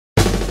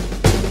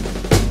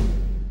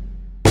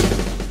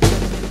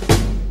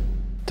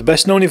The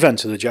best known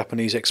event of the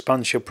Japanese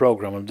expansion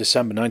program of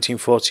December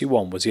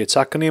 1941 was the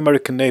attack on the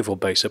American naval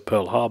base at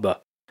Pearl Harbor.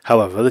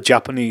 However, the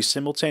Japanese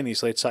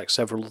simultaneously attacked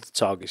several other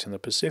targets in the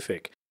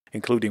Pacific,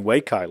 including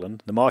Wake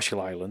Island, the Marshall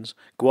Islands,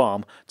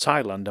 Guam,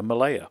 Thailand and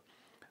Malaya.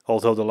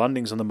 Although the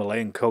landings on the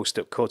Malayan coast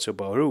at Kota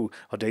Bharu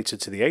are dated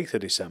to the 8th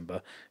of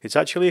December, it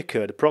actually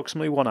occurred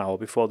approximately 1 hour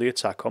before the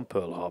attack on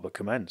Pearl Harbor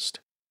commenced.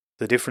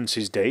 The difference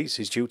in dates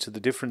is due to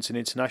the difference in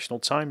international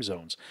time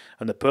zones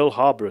and the Pearl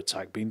Harbor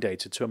attack being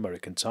dated to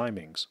American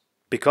timings.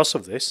 Because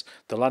of this,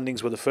 the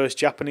landings were the first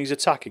Japanese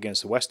attack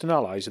against the Western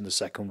Allies in the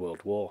Second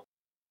World War.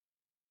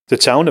 The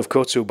town of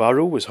Kota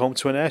Bharu was home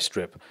to an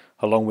airstrip.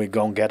 Along with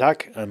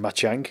Gongedak and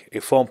Machang,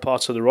 it formed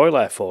part of the Royal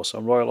Air Force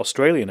and Royal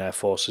Australian Air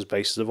Force's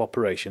bases of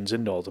operations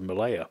in northern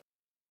Malaya.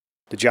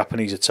 The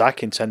Japanese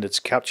attack intended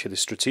to capture the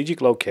strategic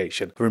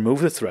location and remove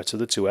the threat of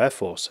the two air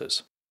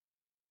forces.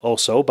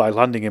 Also, by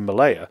landing in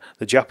Malaya,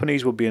 the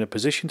Japanese would be in a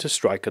position to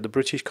strike at the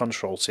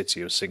British-controlled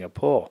city of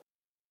Singapore.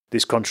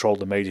 This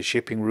controlled the major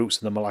shipping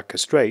routes in the Malacca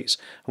Straits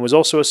and was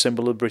also a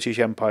symbol of the British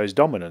Empire's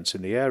dominance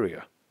in the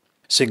area.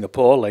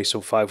 Singapore lay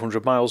some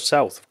 500 miles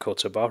south of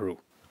Kota Bharu.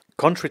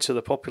 Contrary to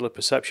the popular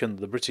perception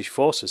that the British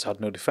forces had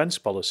no defence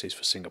policies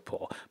for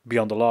Singapore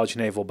beyond the large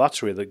naval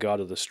battery that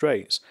guarded the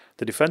straits,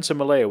 the defence of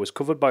Malaya was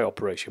covered by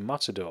Operation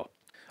Matador.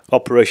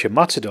 Operation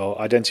Matador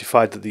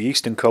identified that the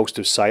eastern coast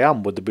of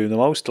Siam would be the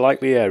most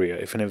likely area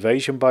if an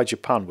invasion by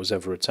Japan was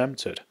ever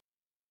attempted.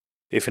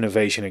 If an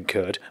invasion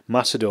occurred,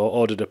 Matador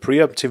ordered a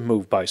preemptive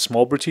move by a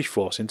small British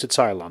force into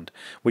Thailand,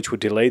 which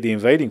would delay the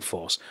invading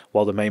force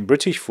while the main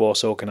British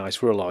force organised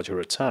for a larger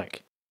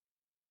attack.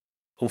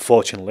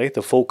 Unfortunately,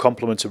 the full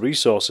complement of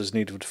resources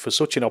needed for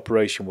such an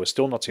operation were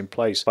still not in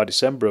place by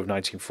December of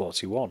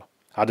 1941.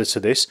 Added to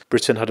this,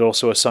 Britain had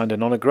also assigned a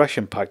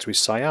non-aggression pact with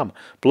Siam,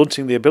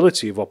 blunting the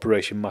ability of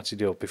Operation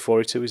Matador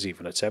before it was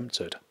even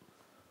attempted.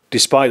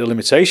 Despite the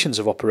limitations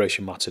of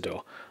Operation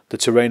Matador, the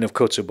terrain of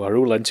Kota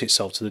Bharu lent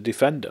itself to the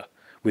defender,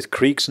 with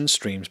creeks and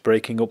streams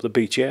breaking up the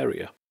beach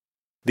area.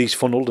 These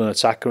funneled an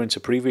attacker into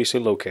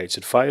previously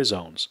located fire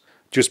zones.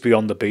 Just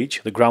beyond the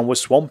beach, the ground was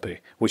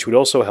swampy, which would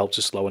also help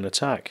to slow an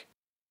attack.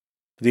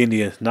 The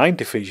Indian 9th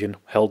Division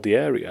held the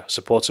area,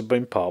 supported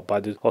in part by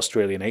the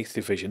Australian 8th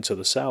Division to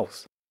the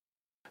south.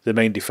 The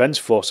main defence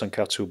force on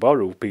Kota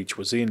Bharu beach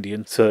was the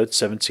Indian 3rd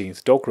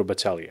 17th Dogra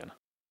Battalion.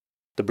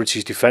 The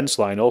British defence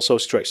line also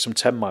stretched some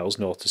 10 miles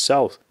north to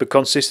south, but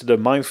consisted of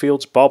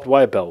minefields, barbed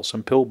wire belts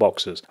and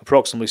pillboxes,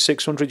 approximately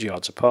 600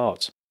 yards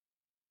apart.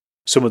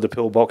 Some of the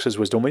pillboxes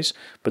were dummies,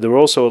 but there were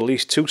also at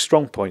least 2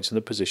 strong points in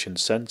the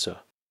position's centre.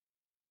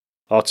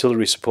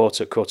 Artillery support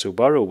at Kota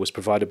Bharu was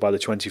provided by the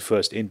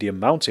 21st Indian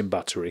Mountain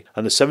Battery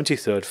and the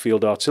 73rd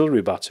Field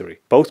Artillery Battery,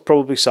 both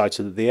probably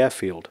sited at the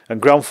airfield,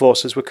 and ground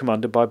forces were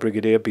commanded by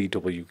Brigadier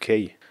B.W.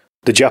 Key.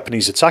 The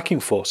Japanese attacking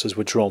forces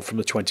were drawn from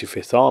the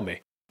 25th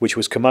Army, which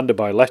was commanded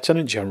by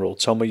Lieutenant General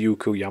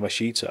Tomoyuki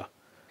Yamashita.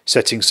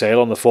 Setting sail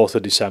on the 4th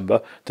of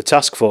December, the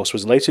task force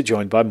was later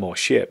joined by more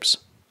ships.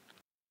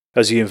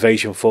 As the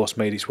invasion force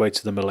made its way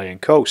to the Malayan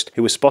coast,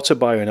 it was spotted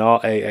by an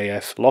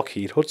RAAF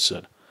Lockheed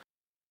Hudson.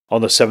 On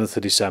the 7th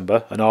of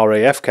December, an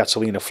RAF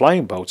Catalina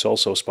flying boat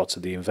also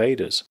spotted the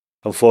invaders.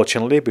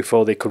 Unfortunately,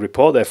 before they could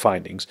report their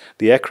findings,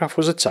 the aircraft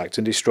was attacked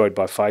and destroyed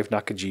by 5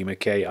 Nakajima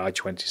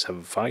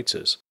Ki-27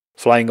 fighters.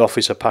 Flying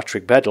Officer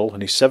Patrick Bedell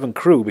and his 7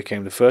 crew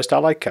became the first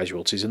Allied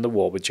casualties in the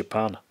war with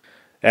Japan.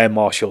 Air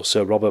Marshal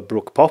Sir Robert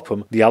Brooke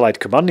Popham, the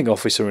Allied commanding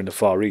officer in the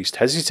Far East,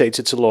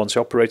 hesitated to launch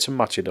Operation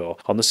Matador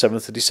on the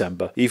 7th of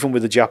December, even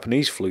with the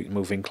Japanese fleet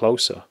moving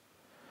closer.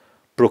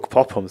 Brooke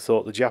Popham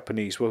thought the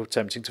Japanese were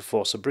attempting to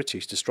force the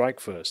British to strike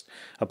first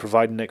and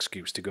provide an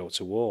excuse to go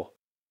to war.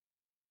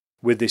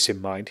 With this in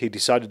mind, he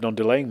decided on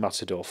delaying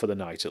Matador for the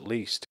night at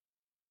least.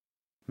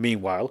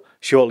 Meanwhile,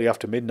 shortly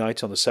after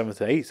midnight on the 7th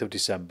and 8th of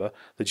December,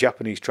 the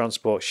Japanese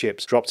transport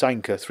ships dropped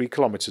anchor 3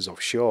 kilometres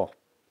offshore.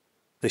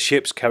 The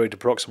ships carried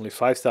approximately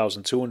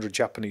 5,200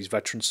 Japanese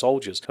veteran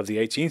soldiers of the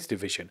 18th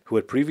Division who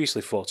had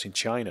previously fought in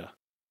China.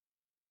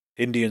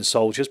 Indian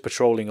soldiers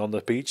patrolling on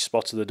the beach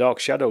spotted the dark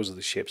shadows of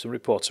the ships and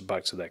reported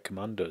back to their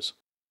commanders.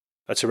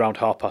 At around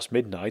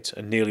midnight,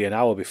 and nearly an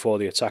hour before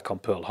the attack on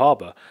Pearl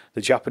Harbor,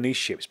 the Japanese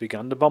ships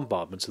began the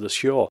bombardment of the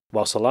shore,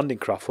 whilst the landing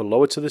craft were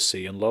lowered to the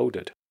sea and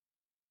loaded.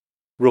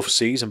 Rough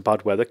seas and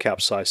bad weather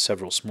capsized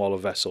several smaller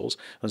vessels,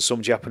 and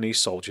some Japanese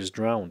soldiers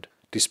drowned.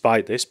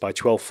 Despite this, by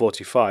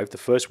 12:45 the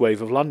first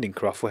wave of landing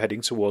craft were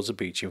heading towards the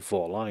beach in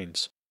 4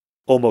 lines.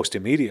 Almost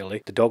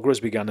immediately, the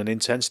Dogras began an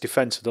intense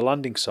defence of the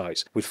landing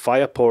sites, with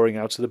fire pouring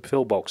out of the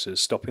pillboxes,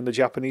 stopping the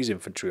Japanese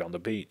infantry on the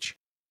beach.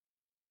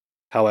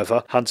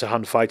 However,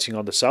 hand-to-hand fighting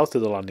on the south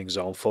of the landing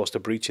zone forced a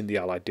breach in the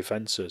Allied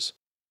defences.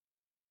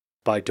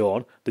 By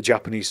dawn, the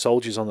Japanese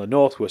soldiers on the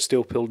north were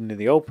still building in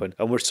the open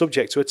and were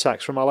subject to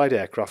attacks from Allied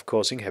aircraft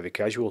causing heavy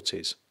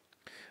casualties.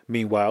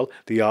 Meanwhile,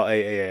 the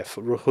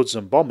RAAF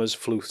Hudson bombers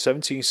flew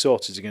 17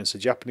 sorties against the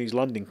Japanese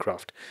landing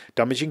craft,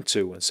 damaging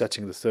 2 and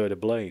setting the 3rd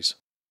ablaze.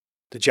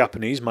 The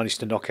Japanese managed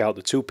to knock out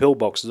the 2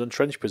 pillboxes and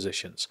trench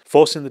positions,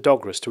 forcing the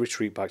Dogras to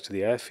retreat back to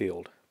the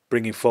airfield.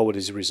 Bringing forward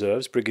his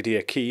reserves,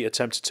 Brigadier Key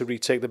attempted to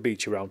retake the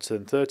beach around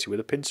 10:30 with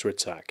a pincer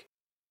attack.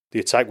 The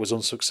attack was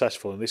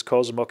unsuccessful and this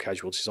caused more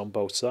casualties on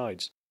both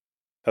sides.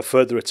 A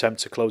further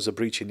attempt to close the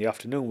breach in the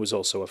afternoon was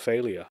also a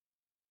failure.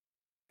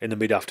 In the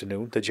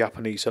mid-afternoon, the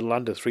Japanese had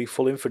landed 3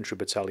 full infantry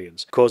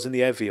battalions, causing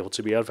the airfield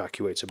to be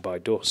evacuated by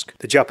dusk.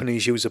 The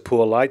Japanese used a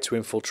poor light to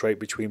infiltrate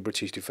between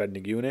British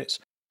defending units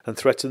and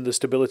threatened the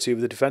stability of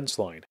the defence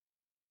line.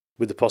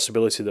 With the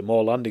possibility that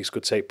more landings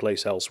could take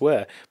place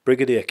elsewhere,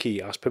 Brigadier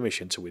Key asked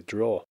permission to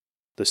withdraw.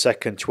 The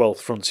 2nd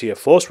 12th Frontier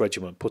Force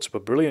Regiment put up a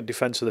brilliant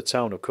defence of the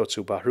town of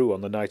Kotubaru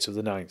on the night of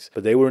the 9th,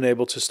 but they were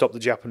unable to stop the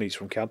Japanese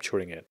from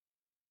capturing it.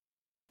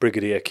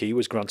 Brigadier Key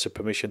was granted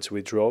permission to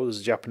withdraw as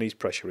the Japanese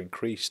pressure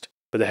increased,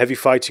 but the heavy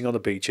fighting on the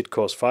beach had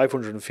caused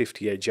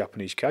 558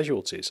 Japanese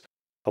casualties,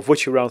 of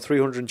which around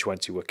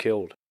 320 were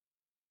killed.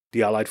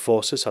 The Allied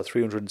forces had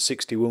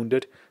 360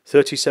 wounded,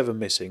 37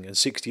 missing and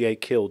 68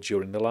 killed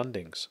during the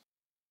landings.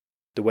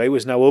 The way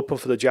was now open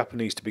for the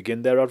Japanese to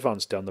begin their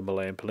advance down the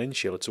Malayan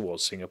Peninsula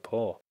towards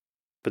Singapore,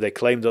 but they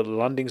claimed that the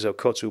landings of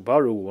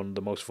Kotubaru were one of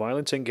the most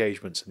violent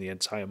engagements in the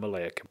entire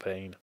Malaya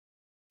campaign.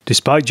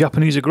 Despite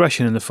Japanese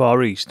aggression in the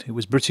Far East, it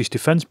was British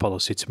defence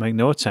policy to make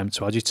no attempt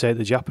to agitate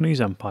the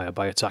Japanese Empire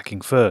by attacking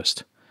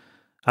first.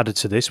 Added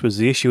to this was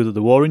the issue that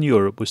the war in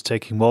Europe was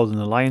taking more than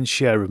the lion's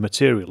share of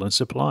material and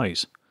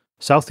supplies.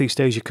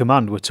 Southeast Asia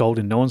Command were told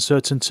in no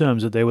uncertain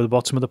terms that they were the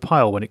bottom of the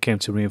pile when it came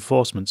to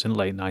reinforcements in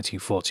late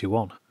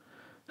 1941.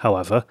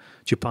 However,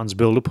 Japan's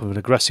build-up of an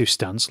aggressive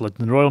stance led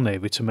the Royal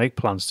Navy to make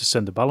plans to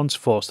send a balanced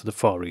force to the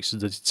Far East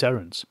as a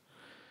deterrent.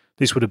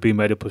 This would have been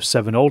made up of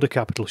 7 older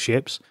capital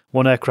ships,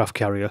 1 aircraft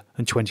carrier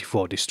and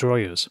 24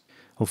 destroyers.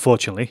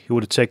 Unfortunately, it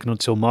would have taken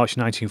until March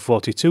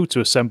 1942 to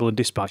assemble and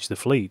dispatch the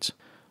fleet.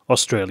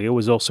 Australia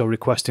was also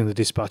requesting the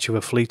dispatch of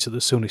a fleet at the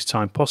soonest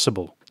time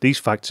possible. These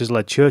factors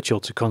led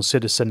Churchill to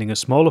consider sending a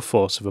smaller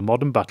force of a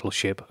modern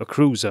battleship, a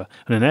cruiser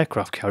and an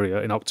aircraft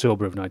carrier in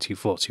October of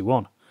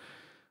 1941.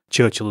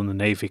 Churchill and the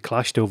Navy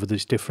clashed over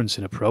this difference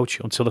in approach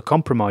until a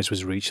compromise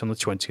was reached on the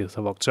 20th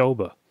of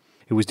October.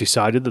 It was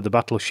decided that the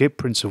battleship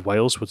Prince of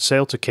Wales would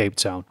sail to Cape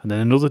Town, and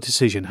then another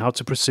decision how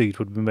to proceed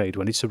would be made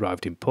when it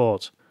arrived in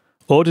port.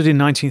 Ordered in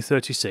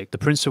 1936, the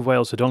Prince of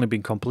Wales had only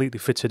been completely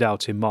fitted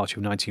out in March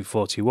of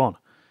 1941.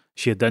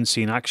 She had then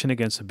seen action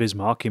against the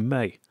Bismarck in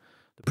May.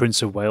 The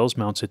Prince of Wales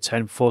mounted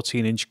 10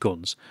 14-inch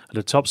guns at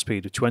a top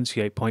speed of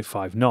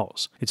 28.5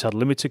 knots. It had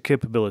limited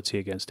capability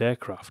against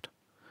aircraft.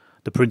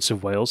 The Prince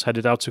of Wales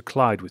headed out to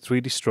Clyde with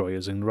 3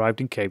 destroyers and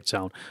arrived in Cape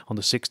Town on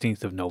the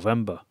 16th of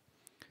November.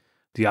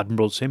 The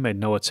Admiralty made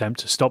no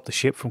attempt to stop the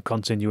ship from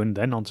continuing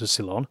then on to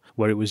Ceylon,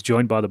 where it was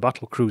joined by the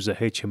battlecruiser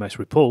HMS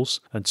Repulse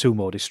and 2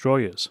 more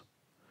destroyers.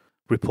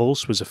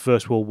 Repulse was a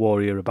First World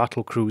War era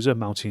battlecruiser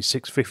mounting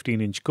 6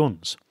 15-inch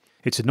guns.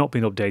 It had not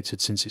been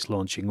updated since its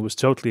launching and was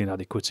totally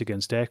inadequate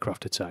against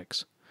aircraft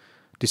attacks.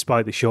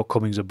 Despite the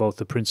shortcomings of both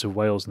the Prince of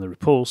Wales and the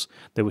Repulse,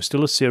 they were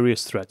still a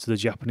serious threat to the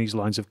Japanese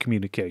lines of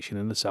communication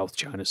in the South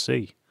China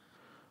Sea.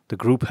 The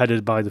group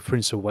headed by the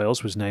Prince of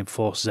Wales was named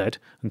Force Z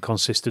and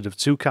consisted of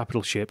 2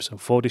 capital ships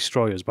and 4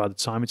 destroyers by the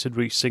time it had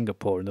reached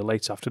Singapore in the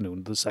late afternoon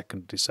of the 2nd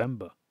of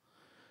December.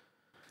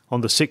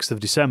 On the 6th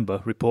of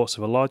December, reports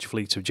of a large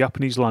fleet of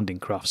Japanese landing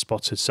craft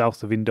spotted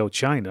south of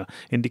Indochina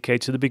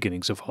indicated the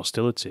beginnings of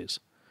hostilities.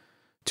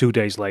 2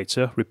 days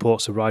later,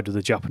 reports arrived of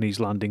the Japanese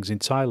landings in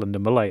Thailand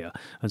and Malaya,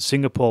 and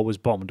Singapore was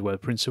bombed where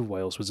Prince of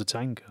Wales was at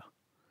anchor.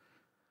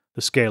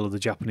 The scale of the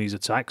Japanese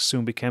attacks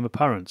soon became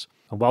apparent,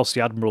 and whilst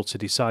the Admiralty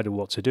decided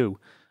what to do,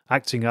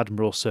 Acting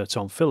Admiral Sir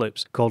Tom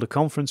Phillips called a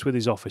conference with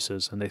his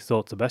officers and they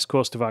thought the best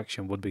course of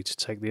action would be to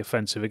take the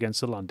offensive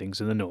against the landings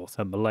in the north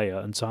at Malaya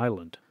and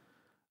Thailand.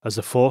 As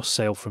the force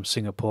sailed from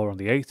Singapore on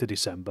the 8th of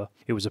December,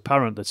 it was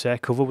apparent that air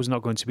cover was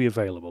not going to be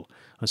available,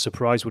 and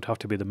surprise would have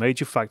to be the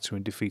major factor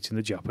in defeating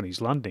the Japanese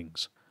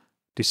landings.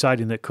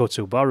 Deciding that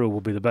Kotubaru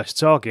would be the best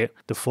target,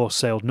 the force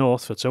sailed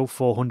north at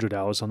 0400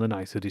 hours on the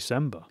 9th of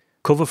December.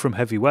 Cover from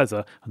heavy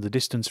weather and the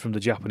distance from the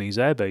Japanese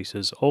air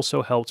bases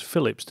also helped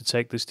Phillips to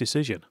take this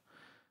decision.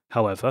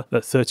 However,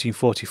 at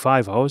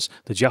 1345 hours,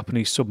 the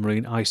Japanese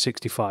submarine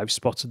I-65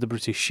 spotted the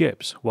British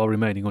ships while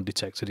remaining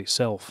undetected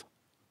itself.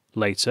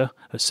 Later,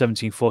 at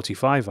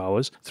 1745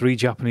 hours, 3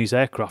 Japanese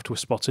aircraft were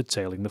spotted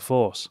tailing the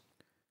force.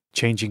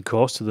 Changing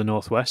course to the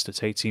northwest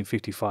at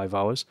 1855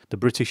 hours, the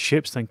British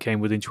ships then came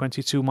within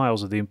 22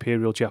 miles of the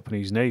Imperial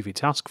Japanese Navy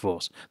task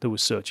force that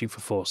was searching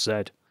for Force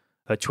Z.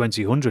 At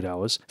 2000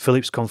 hours,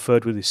 Phillips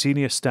conferred with his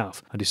senior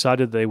staff and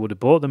decided they would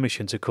abort the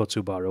mission to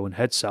Kotubaru and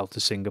head south to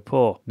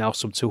Singapore, now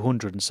some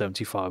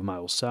 275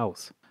 miles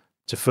south.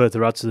 To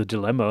further add to the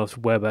dilemma of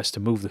where best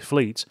to move the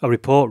fleet, a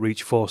report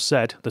reached Force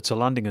Z that a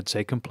landing had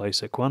taken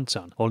place at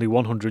Compton, only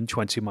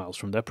 120 miles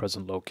from their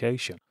present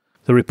location.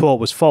 The report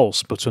was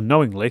false, but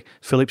unknowingly,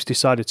 Phillips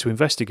decided to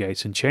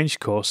investigate and changed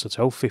course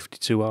at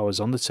 052 hours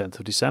on the 10th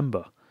of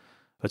December.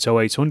 At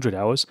 0800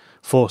 hours,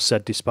 Force Z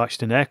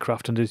dispatched an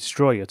aircraft and a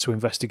destroyer to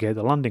investigate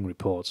the landing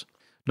report.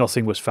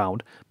 Nothing was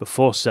found, but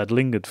Force Z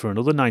lingered for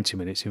another 90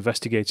 minutes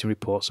investigating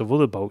reports of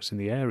other boats in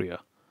the area.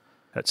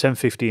 At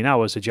 10:15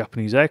 hours, a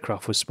Japanese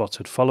aircraft was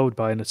spotted, followed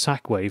by an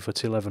attack wave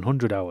at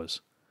 1100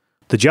 hours.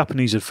 The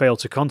Japanese had failed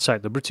to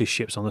contact the British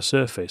ships on the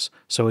surface,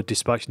 so had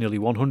dispatched nearly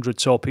 100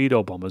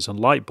 torpedo bombers and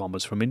light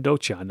bombers from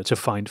Indochina to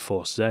find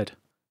Force Z.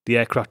 The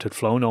aircraft had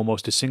flown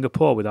almost to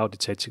Singapore without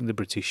detecting the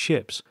British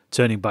ships.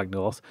 Turning back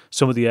north,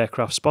 some of the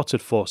aircraft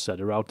spotted Force Z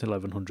around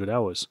 1100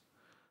 hours.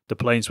 The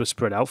planes were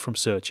spread out from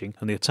searching,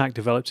 and the attack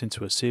developed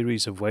into a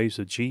series of waves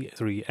of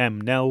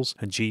G3M Nells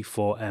and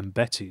G4M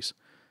Bettys.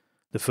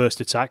 The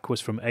first attack was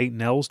from 8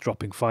 Nells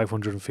dropping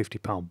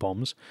 550-pound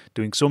bombs,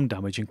 doing some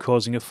damage and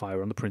causing a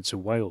fire on the Prince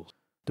of Wales.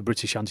 The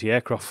British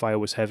anti-aircraft fire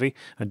was heavy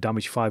and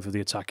damaged 5 of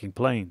the attacking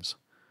planes.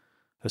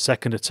 A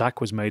second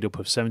attack was made up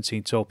of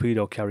 17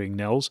 torpedo-carrying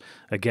Nells,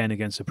 again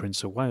against the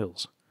Prince of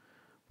Wales.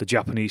 The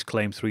Japanese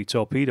claimed 3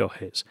 torpedo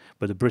hits,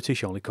 but the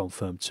British only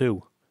confirmed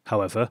 2.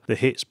 However, the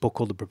hits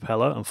buckled the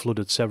propeller and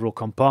flooded several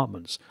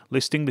compartments,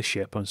 listing the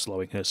ship and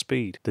slowing her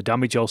speed. The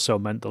damage also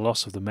meant the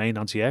loss of the main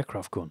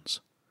anti-aircraft guns.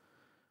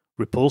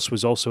 Repulse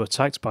was also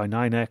attacked by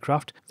 9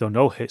 aircraft, though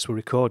no hits were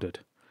recorded.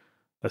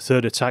 A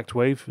third attack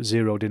wave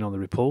zeroed in on the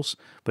Repulse,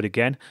 but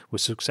again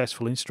was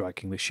successful in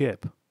striking the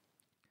ship.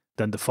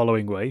 Then the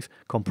following wave,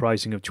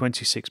 comprising of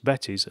 26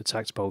 Bettys,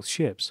 attacked both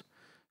ships.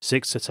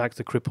 6 attacked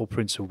the crippled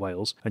Prince of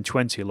Wales, and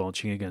 20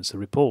 launching against the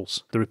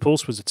Repulse. The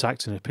Repulse was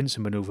attacked in a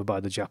pincer manoeuvre by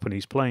the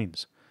Japanese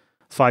planes.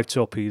 5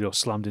 torpedoes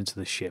slammed into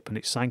the ship, and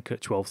it sank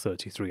at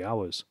 12:33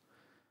 hours.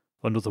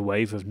 Another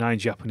wave of 9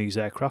 Japanese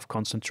aircraft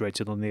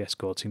concentrated on the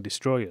escorting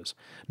destroyers,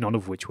 none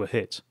of which were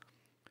hit.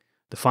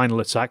 The final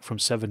attack from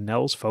 7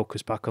 Nells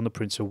focused back on the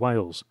Prince of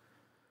Wales.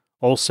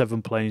 All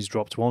 7 planes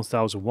dropped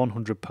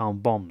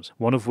 1,100-pound bombs,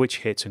 one of which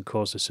hit and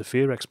caused a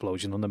severe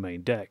explosion on the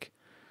main deck.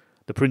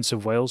 The Prince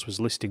of Wales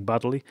was listing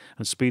badly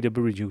and speed had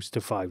been reduced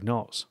to 5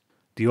 knots.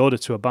 The order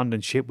to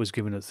abandon ship was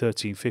given at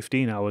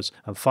 13:15 hours,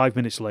 and 5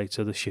 minutes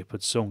later the ship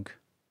had sunk.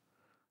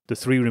 The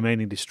 3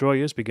 remaining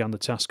destroyers began the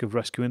task of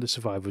rescuing the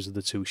survivors of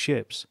the 2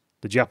 ships.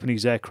 The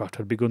Japanese aircraft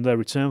had begun their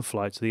return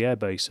flight to the air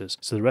bases,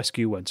 so the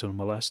rescue went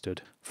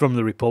unmolested. From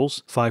the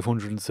Repulse,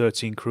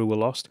 513 crew were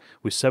lost,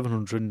 with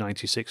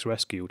 796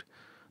 rescued.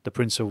 The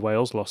Prince of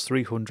Wales lost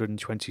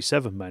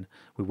 327 men,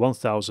 with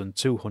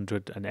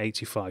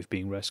 1,285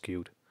 being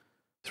rescued.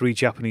 3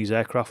 Japanese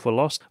aircraft were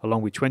lost,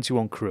 along with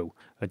 21 crew,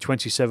 and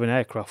 27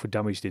 aircraft were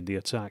damaged in the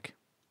attack.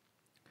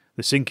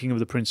 The sinking of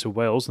the Prince of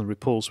Wales and the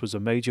Repulse was a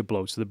major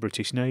blow to the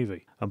British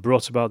Navy, and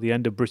brought about the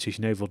end of British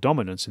naval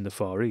dominance in the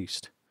Far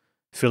East.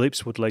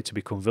 Phillips would later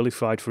become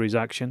vilified for his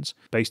actions,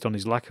 based on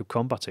his lack of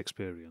combat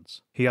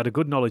experience. He had a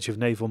good knowledge of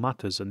naval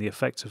matters and the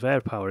effect of air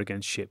power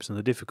against ships and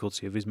the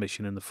difficulty of his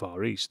mission in the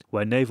Far East,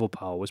 where naval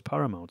power was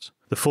paramount.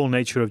 The full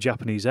nature of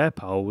Japanese air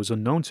power was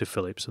unknown to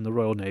Phillips and the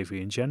Royal Navy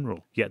in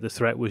general, yet the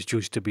threat was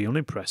judged to be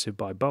unimpressive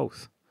by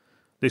both.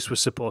 This was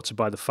supported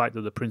by the fact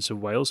that the Prince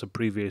of Wales had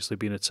previously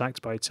been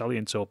attacked by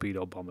Italian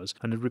torpedo bombers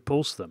and had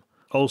repulsed them.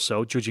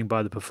 Also, judging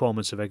by the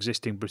performance of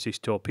existing British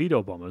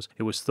torpedo bombers,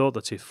 it was thought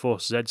that if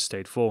Force Z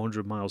stayed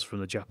 400 miles from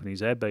the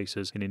Japanese air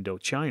bases in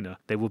Indochina,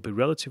 they would be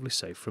relatively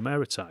safe from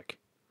air attack.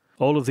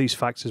 All of these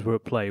factors were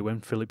at play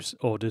when Phillips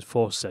ordered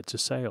Force Z to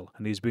sail,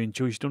 and he is being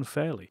judged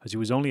unfairly, as he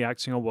was only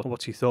acting on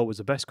what he thought was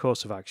the best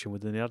course of action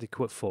with an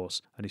adequate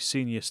force, and his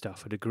senior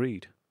staff had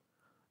agreed.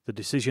 The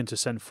decision to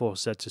send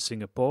Force Z to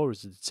Singapore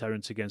as a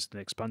deterrent against an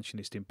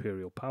expansionist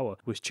imperial power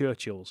was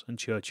Churchill's and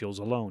Churchill's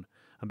alone,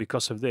 and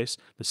because of this,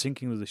 the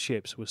sinking of the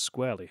ships was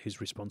squarely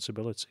his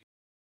responsibility.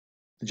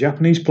 The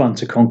Japanese plan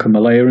to conquer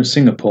Malaya and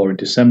Singapore in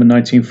December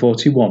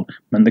 1941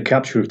 meant the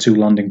capture of 2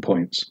 landing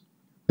points.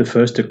 The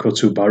first at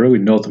Kotu Baru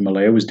in northern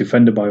Malaya was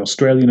defended by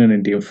Australian and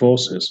Indian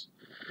forces,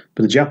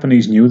 but the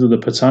Japanese knew that the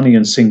Patani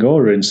and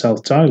Singora in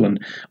South Thailand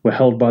were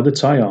held by the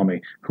Thai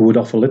army, who would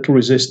offer little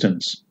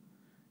resistance.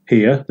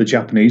 Here, the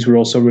Japanese were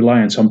also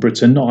reliant on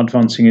Britain not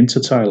advancing into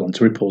Thailand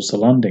to repulse the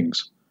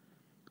landings.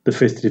 The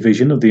 5th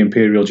Division of the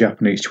Imperial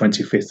Japanese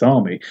 25th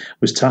Army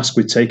was tasked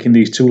with taking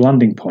these 2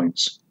 landing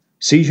points.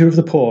 Seizure of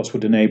the ports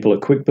would enable a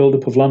quick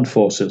build-up of land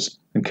forces,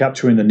 and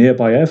capturing the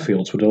nearby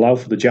airfields would allow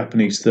for the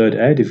Japanese 3rd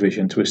Air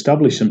Division to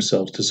establish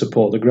themselves to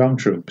support the ground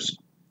troops.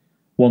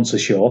 Once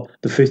ashore,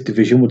 the 5th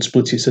Division would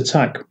split its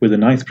attack, with the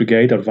 9th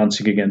Brigade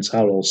advancing against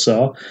Al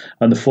Sar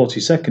and the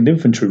 42nd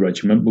Infantry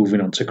Regiment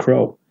moving on to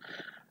Crow.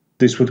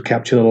 This would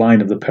capture the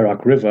line of the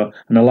Perak River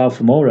and allow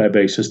for more air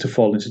bases to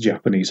fall into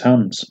Japanese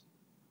hands.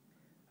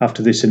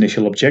 After this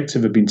initial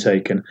objective had been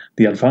taken,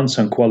 the advance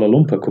on Kuala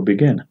Lumpur could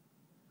begin.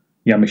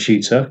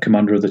 Yamashita,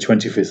 commander of the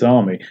 25th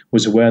Army,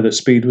 was aware that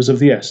speed was of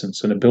the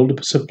essence and a build-up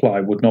of supply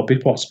would not be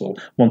possible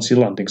once the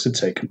landings had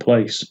taken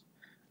place.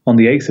 On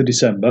the 8th of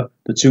December,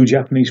 the 2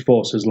 Japanese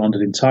forces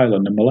landed in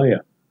Thailand and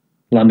Malaya.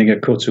 Landing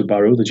at Kotu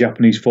Baru, the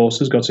Japanese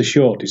forces got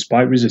ashore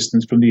despite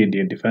resistance from the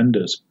Indian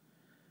defenders.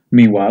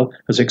 Meanwhile,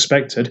 as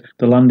expected,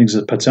 the landings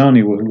at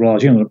Patani were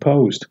largely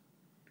unopposed.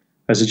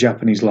 As the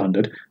Japanese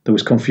landed, there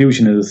was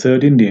confusion in the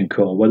 3rd Indian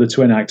Corps whether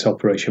to enact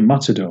Operation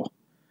Matador.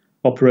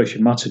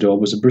 Operation Matador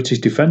was a British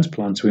defence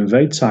plan to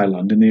invade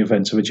Thailand in the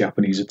event of a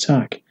Japanese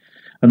attack,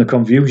 and the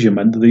confusion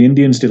meant that the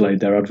Indians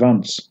delayed their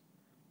advance.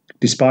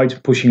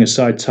 Despite pushing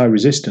aside Thai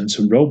resistance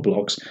and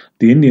roadblocks,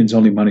 the Indians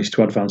only managed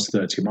to advance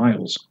 30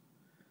 miles.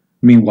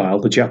 Meanwhile,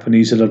 the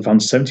Japanese had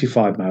advanced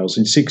 75 miles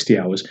in 60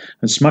 hours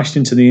and smashed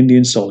into the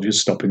Indian soldiers,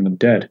 stopping them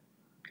dead.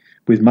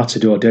 With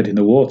Matador dead in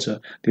the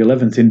water, the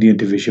 11th Indian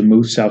Division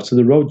moved south to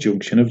the road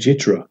junction of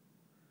Chitral.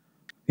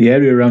 The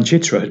area around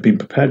Chitral had been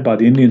prepared by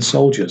the Indian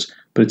soldiers,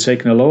 but had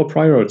taken a lower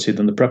priority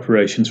than the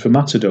preparations for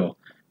Matador.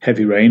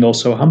 Heavy rain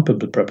also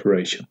hampered the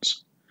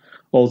preparations.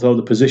 Although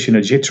the position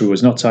at Chitral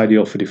was not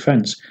ideal for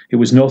defence, it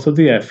was north of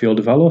the airfield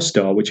of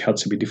Alostar which had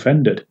to be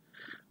defended.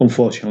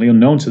 Unfortunately,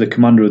 unknown to the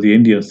commander of the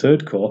Indian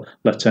Third Corps,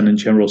 Lieutenant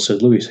General Sir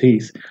Lewis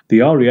Heath, the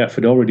RAF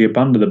had already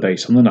abandoned the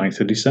base on the 9th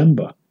of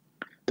December.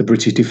 The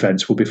British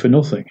defence would be for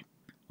nothing.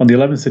 On the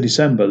 11th of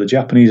December, the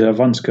Japanese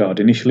advance guard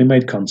initially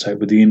made contact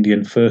with the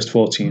Indian 1st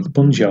 14th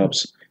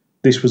Punjabs.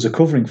 This was a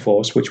covering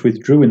force which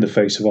withdrew in the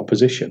face of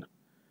opposition.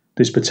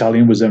 This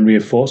battalion was then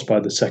reinforced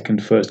by the 2nd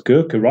 1st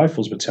Gurkha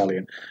Rifles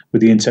Battalion,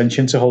 with the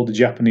intention to hold the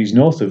Japanese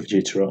north of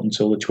Chitral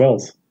until the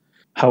 12th.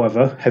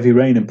 However, heavy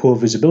rain and poor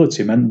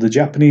visibility meant that the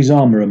Japanese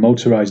armour and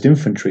motorised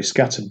infantry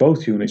scattered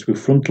both units with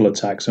frontal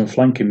attacks and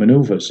flanking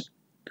manoeuvres.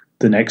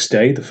 The next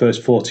day, the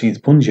 1st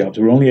 14th Punjabs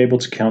were only able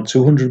to count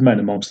 200 men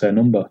amongst their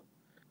number.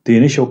 The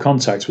initial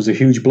contact was a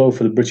huge blow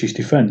for the British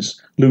defence,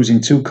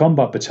 losing 2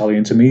 combat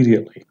battalions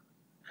immediately.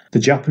 The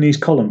Japanese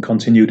column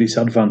continued its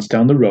advance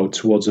down the road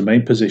towards the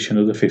main position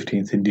of the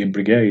 15th Indian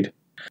Brigade.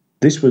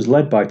 This was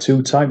led by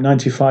 2 Type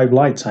 95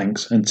 light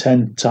tanks and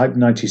 10 Type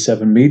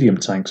 97 medium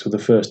tanks of the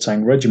 1st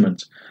Tank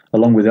Regiment,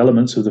 along with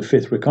elements of the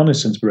 5th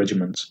Reconnaissance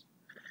Regiment.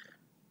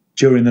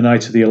 During the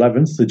night of the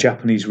 11th, the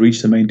Japanese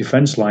reached the main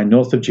defence line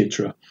north of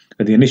Chitral,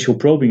 and the initial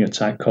probing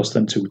attack cost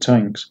them 2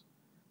 tanks.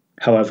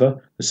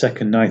 However, the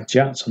 2nd 9th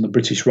Jats on the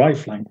British right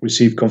flank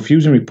received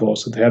confusing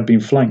reports that they had been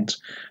flanked.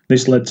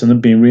 This led to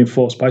them being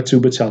reinforced by 2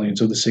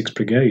 battalions of the 6th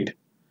Brigade.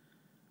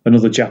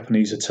 Another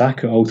Japanese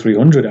attack at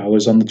 0300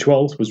 hours on the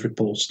 12th was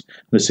repulsed,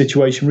 and the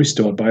situation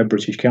restored by a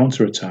British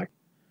counter-attack.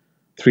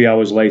 3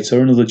 hours later,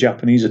 another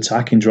Japanese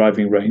attack in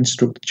driving rain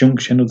struck the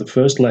junction of the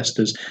 1st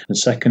Leicester's and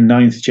 2nd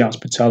 9th Jats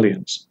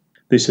battalions.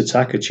 This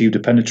attack achieved a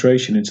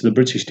penetration into the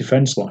British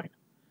defence line.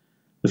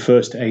 The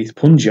 1st 8th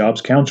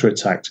Punjabs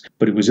counter-attacked,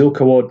 but it was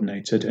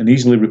ill-coordinated and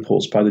easily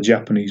repulsed by the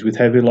Japanese with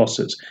heavy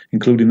losses,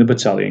 including the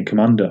battalion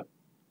commander.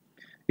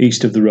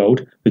 East of the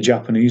road, the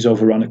Japanese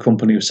overran a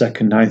company of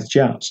 2nd 9th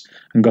Jats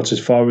and got as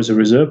far as a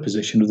reserve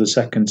position of the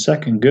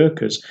 2nd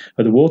Gurkhas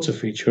at the water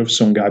feature of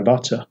Sungai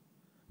Bata.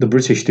 The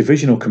British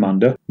divisional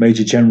commander,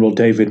 Major General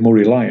David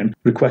Murray Lyon,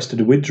 requested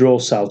a withdrawal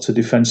south to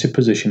defensive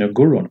position at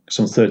Gurun,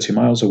 some 30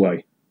 miles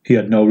away. He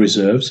had no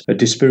reserves, a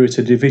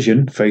dispirited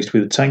division faced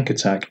with a tank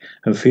attack,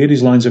 and feared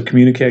his lines of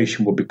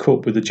communication would be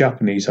cut with the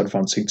Japanese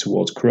advancing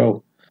towards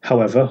Crow.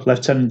 However,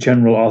 Lieutenant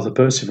General Arthur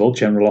Percival,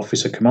 General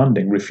Officer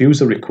Commanding, refused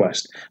the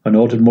request and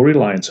ordered Murray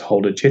Lyon to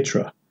hold at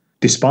Chitral.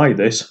 Despite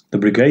this, the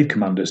brigade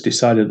commanders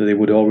decided that they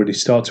would already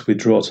start to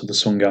withdraw to the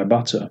Sungai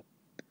Bata.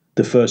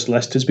 The 1st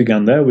Leicesters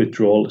began their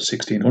withdrawal at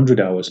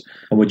 1600 hours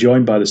and were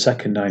joined by the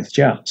 2nd 9th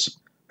Jats.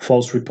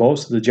 False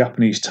reports that the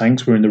Japanese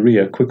tanks were in the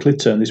rear quickly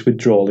turned this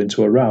withdrawal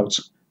into a rout.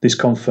 This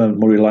confirmed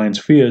Murray Lyon's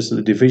fears that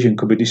the division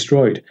could be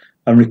destroyed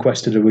and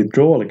requested a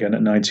withdrawal again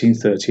at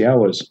 1930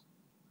 hours.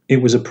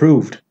 It was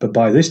approved, but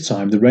by this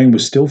time the rain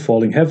was still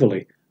falling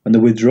heavily, and the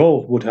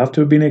withdrawal would have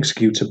to have been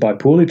executed by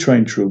poorly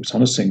trained troops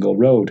on a single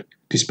road.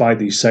 Despite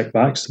these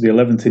setbacks, the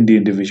 11th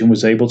Indian Division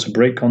was able to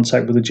break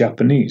contact with the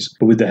Japanese,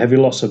 but with the heavy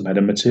loss of men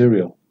and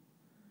material.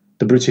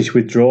 The British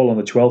withdrawal on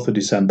the 12th of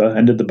December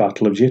ended the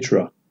Battle of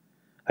Chitral.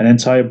 An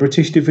entire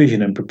British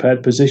division in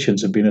prepared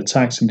positions had been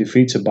attacked and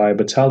defeated by a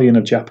battalion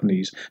of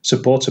Japanese,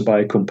 supported by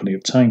a company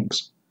of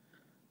tanks.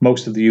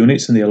 Most of the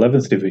units in the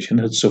 11th Division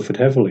had suffered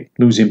heavily,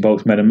 losing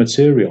both men and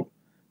material.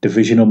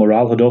 Divisional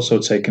morale had also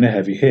taken a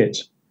heavy hit.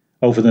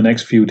 Over the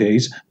next few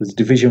days, as the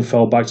division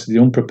fell back to the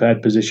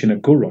unprepared position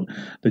at Gurun,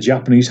 the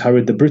Japanese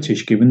harried the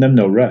British, giving them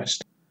no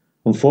rest.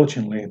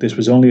 Unfortunately, this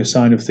was only a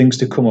sign of things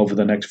to come over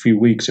the next few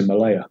weeks in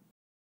Malaya.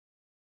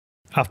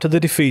 After the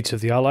defeat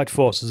of the Allied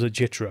forces at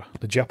Chitral,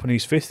 the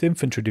Japanese 5th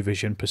Infantry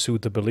Division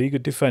pursued the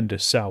beleaguered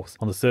defenders south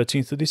on the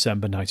 13th of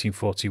December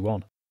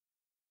 1941.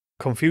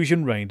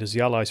 Confusion reigned as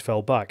the Allies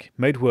fell back,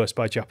 made worse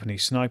by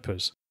Japanese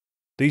snipers.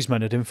 These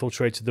men had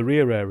infiltrated the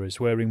rear areas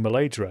wearing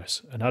Malay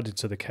dress and added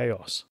to the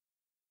chaos.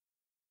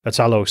 At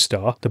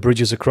Alostar, the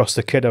bridges across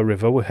the Kedar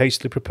River were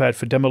hastily prepared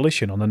for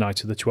demolition on the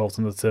night of the 12th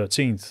and the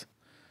 13th.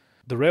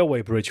 The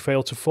railway bridge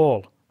failed to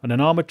fall, and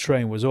an armoured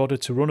train was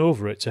ordered to run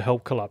over it to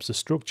help collapse the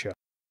structure.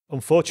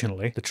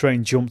 Unfortunately, the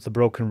train jumped the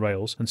broken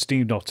rails and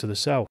steamed off to the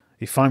south.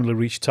 It finally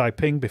reached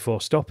Taiping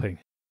before stopping.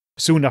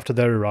 Soon after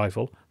their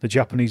arrival, the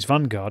Japanese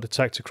vanguard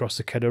attacked across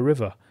the Kedar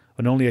River,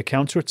 and only a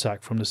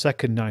counter-attack from the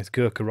 2nd 9th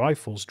Gurkha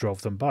Rifles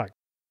drove them back.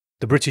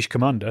 The British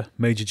commander,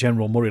 Major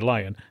General Murray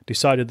Lyon,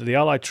 decided that the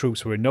Allied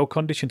troops were in no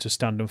condition to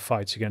stand and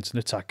fight against an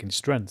attack in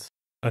strength,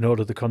 and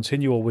ordered the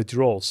continual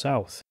withdrawal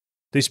south.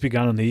 This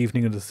began on the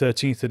evening of the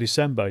 13th of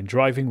December in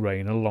driving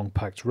rain and along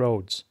packed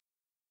roads.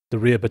 The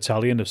rear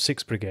battalion of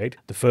 6th Brigade,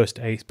 the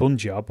 1st 8th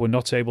Punjab, were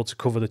not able to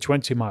cover the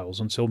 20 miles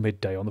until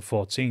midday on the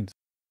 14th.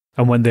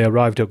 and when they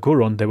arrived at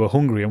Gurun they were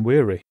hungry and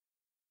weary.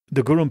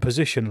 The Gurun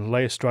position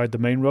lay astride the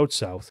main road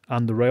south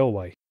and the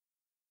railway.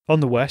 On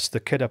the west, the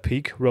Kedah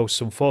Peak rose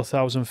some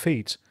 4,000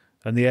 feet,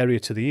 and the area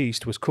to the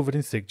east was covered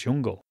in thick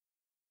jungle.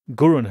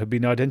 Gurun had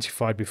been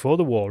identified before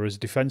the war as a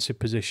defensive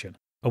position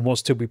and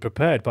was to be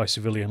prepared by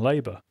civilian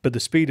labour, but the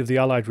speed of the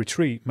Allied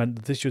retreat meant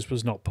that this just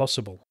was not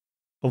possible.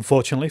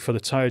 Unfortunately for the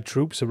tired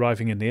troops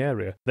arriving in the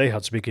area, they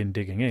had to begin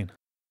digging in.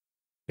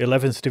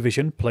 11th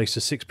Division placed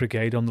the 6th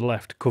Brigade on the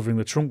left covering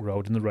the trunk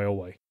road and the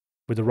railway,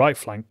 with the right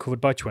flank covered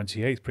by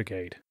 28th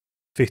Brigade.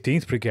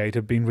 15th Brigade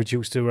had been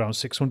reduced to around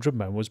 600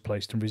 men and was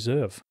placed in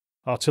reserve.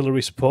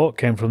 Artillery support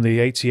came from the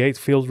 88th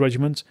Field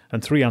Regiment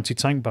and 3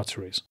 anti-tank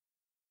batteries.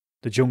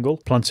 The jungle,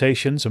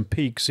 plantations and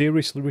peak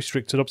seriously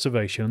restricted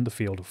observation and the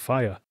field of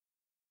fire.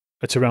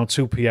 At around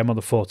 2 p.m. on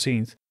the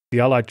 14th, the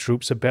Allied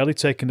troops had barely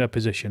taken their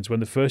positions when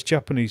the first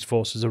Japanese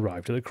forces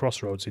arrived at the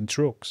crossroads in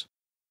trucks.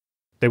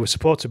 They were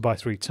supported by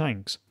 3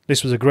 tanks.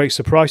 This was a great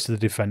surprise to the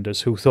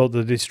defenders, who thought that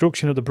the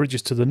destruction of the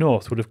bridges to the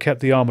north would have kept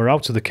the armour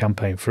out of the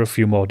campaign for a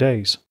few more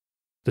days.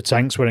 The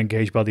tanks were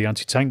engaged by the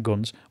anti-tank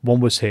guns,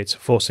 one was hit,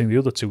 forcing the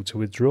other 2 to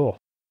withdraw.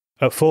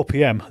 At 4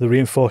 p.m, the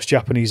reinforced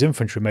Japanese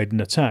infantry made an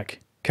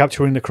attack,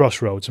 capturing the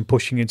crossroads and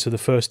pushing into the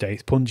 1st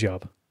 8th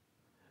Punjab.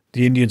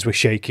 The Indians were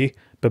shaky,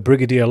 but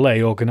Brigadier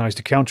Lay organised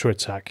a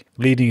counter-attack,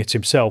 leading it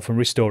himself and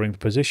restoring the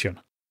position.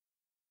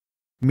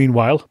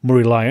 Meanwhile,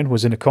 Murray Lyon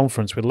was in a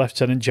conference with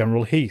Lieutenant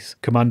General Heath,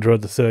 commander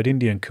of the 3rd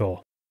Indian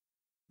Corps.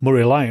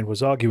 Murray Lyon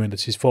was arguing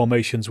that his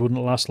formations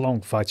wouldn't last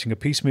long fighting a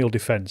piecemeal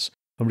defence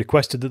and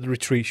requested that the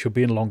retreat should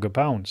be in longer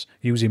bounds,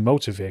 using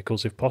motor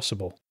vehicles if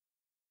possible.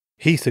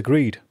 Heath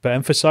agreed, but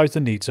emphasised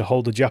the need to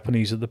hold the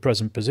Japanese at the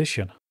present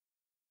position.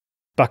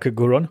 Back at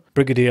Gurun,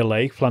 Brigadier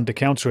Lay planned a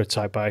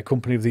counter-attack by a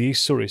company of the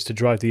East Surreys to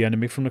drive the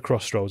enemy from the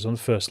crossroads on the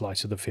first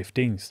light of the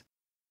 15th.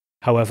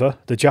 However,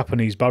 the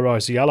Japanese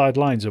barraged the Allied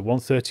lines at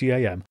 1:30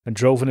 a.m. and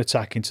drove an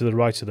attack into the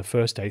right of the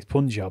 1st 8th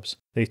Punjabs.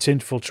 They had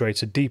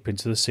infiltrated deep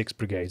into the 6th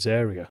Brigade's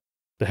area.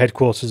 The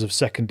headquarters of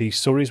 2nd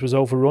East Surreys was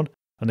overrun,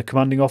 and the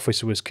commanding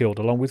officer was killed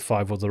along with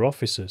 5 other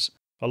officers,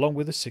 along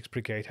with the 6th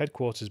Brigade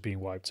headquarters being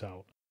wiped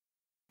out.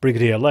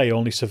 Brigadier Lay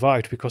only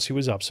survived because he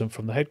was absent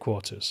from the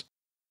headquarters.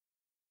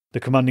 The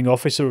commanding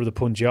officer of the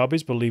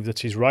Punjabis believed that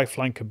his right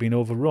flank had been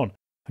overrun,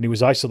 and he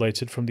was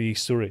isolated from the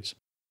East Surreys.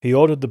 He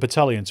ordered the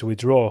battalion to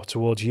withdraw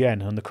towards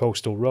Yen and the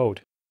coastal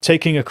road.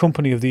 Taking a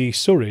company of the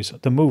East Surreys,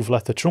 the move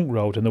left the trunk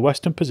road and the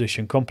western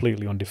position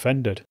completely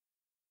undefended.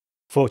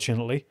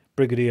 Fortunately,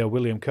 Brigadier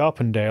William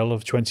Carpendale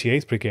of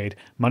 28th Brigade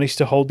managed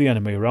to hold the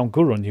enemy around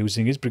Gurun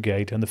using his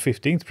brigade and the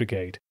 15th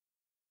Brigade.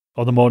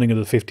 On the morning of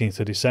the 15th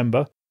of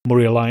December,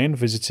 Murray Lyon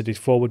visited his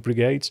forward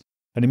brigades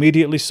and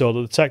immediately saw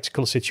that the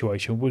tactical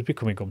situation was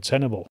becoming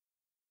untenable.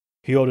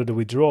 He ordered a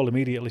withdrawal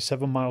immediately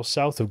 7 miles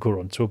south of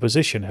Gurun to a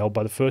position held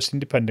by the 1st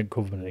Independent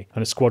Company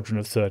and a squadron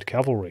of 3rd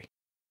Cavalry.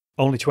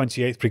 Only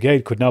 28th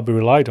Brigade could now be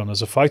relied on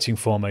as a fighting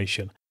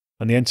formation,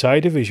 and the entire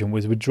division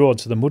was withdrawn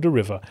to the Mudda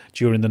River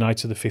during the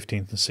night of the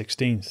 15th and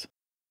 16th.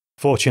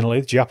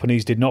 Fortunately, the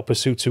Japanese did not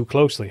pursue too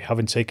closely,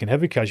 having taken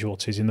heavy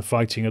casualties in the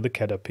fighting at the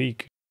Kedah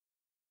Peak.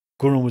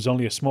 Gurun was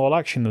only a small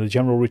action in the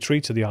general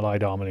retreat of the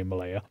Allied army in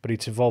Malaya, but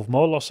it involved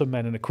more loss of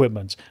men and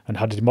equipment and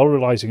had a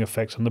demoralising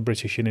effect on the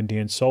British and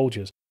Indian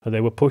soldiers as they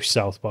were pushed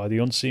south by the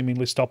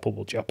unseemingly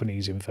stoppable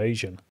Japanese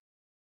invasion.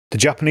 The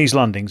Japanese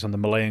landings on the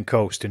Malayan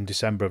coast in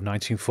December of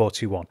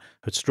 1941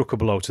 had struck a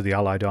blow to the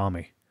Allied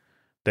army.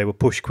 They were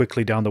pushed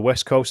quickly down the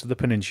west coast of the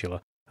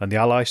peninsula, and the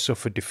Allies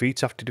suffered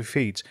defeat after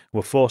defeat and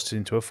were forced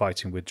into a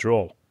fighting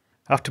withdrawal.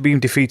 After being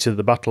defeated at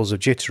the battles of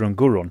Jitta and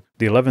Gurun,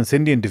 the 11th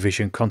Indian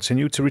Division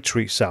continued to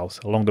retreat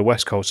south along the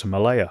west coast of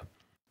Malaya.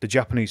 The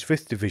Japanese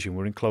 5th Division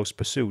were in close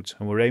pursuit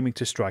and were aiming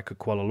to strike at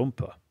Kuala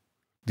Lumpur.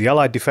 The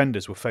Allied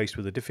defenders were faced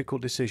with the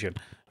difficult decision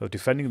of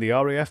defending the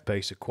RAF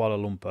base at Kuala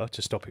Lumpur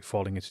to stop it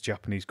falling into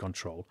Japanese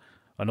control,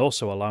 and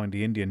also allowing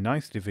the Indian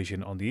 9th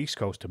Division on the east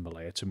coast of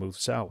Malaya to move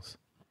south.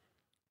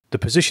 The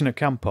position at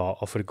Kampar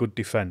offered a good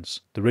defence.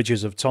 The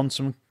ridges of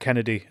Thompson,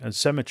 Kennedy and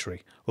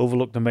Cemetery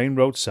overlooked the main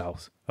road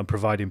south and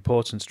provide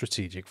important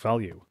strategic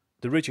value.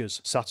 The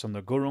ridges sat on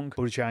the Gurung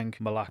Burjang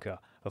Malacca,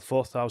 a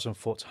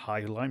 4,000-foot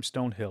high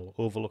limestone hill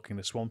overlooking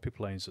the swampy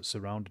plains that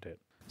surrounded it.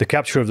 The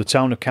capture of the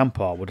town of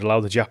Kampar would allow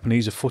the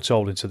Japanese a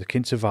foothold into the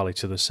Kinta Valley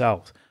to the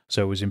south,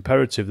 so it was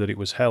imperative that it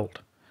was held.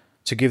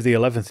 To give the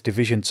 11th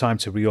Division time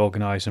to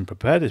reorganise and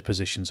prepare their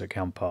positions at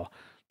Kampar,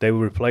 they were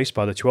replaced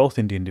by the 12th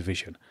Indian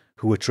Division,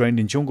 who were trained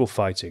in jungle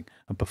fighting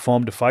and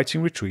performed a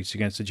fighting retreat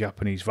against the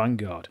Japanese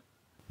vanguard.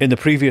 In the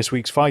previous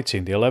week's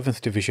fighting, the 11th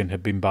Division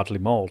had been badly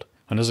mauled,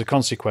 and as a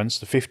consequence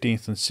the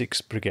 15th and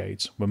 6th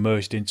Brigades were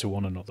merged into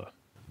one another.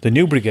 The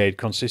new brigade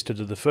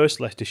consisted of the 1st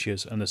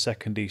Leicestershires and the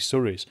 2nd East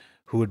Surreys,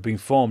 who had been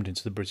formed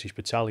into the British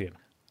battalion.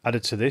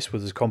 Added to this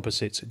was the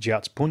composite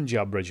Jat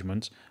Punjab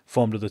regiment,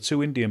 formed of the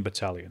 2 Indian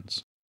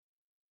battalions.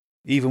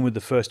 Even with the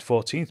 1st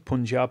 14th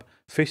Punjab,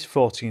 5th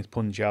 14th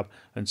Punjab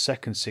and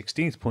 2nd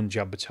 16th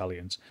Punjab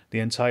battalions, the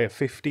entire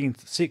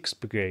 15th 6th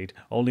Brigade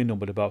only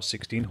numbered about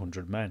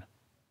 1,600 men.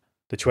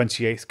 The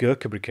 28th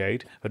Gurkha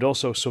Brigade had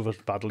also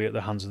suffered badly at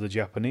the hands of the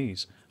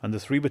Japanese, and the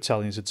 3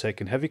 battalions had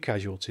taken heavy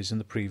casualties in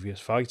the previous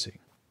fighting.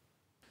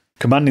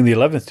 Commanding the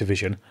 11th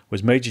Division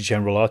was Major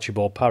General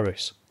Archibald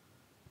Paris.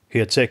 He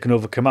had taken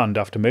over command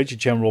after Major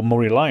General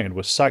Murray Lyon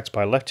was sacked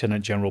by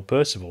Lieutenant General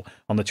Percival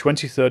on the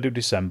 23rd of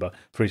December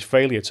for his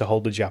failure to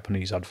hold the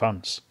Japanese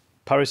advance.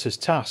 Paris's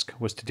task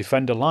was to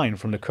defend a line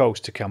from the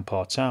coast to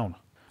Kampar town.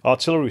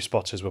 Artillery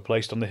spotters were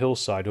placed on the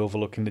hillside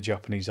overlooking the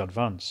Japanese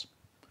advance.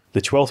 The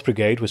 12th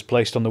Brigade was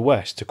placed on the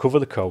west to cover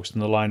the coast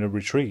and the line of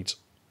retreat.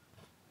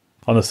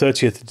 On the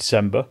 30th of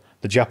December,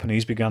 the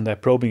Japanese began their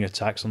probing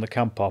attacks on the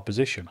Kampar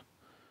position.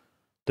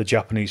 The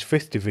Japanese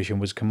 5th Division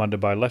was commanded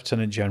by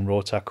Lieutenant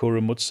General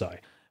Takura Mutsai,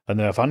 and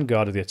the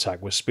vanguard of the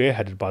attack was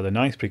spearheaded by the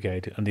 9th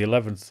Brigade and the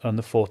 11th and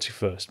the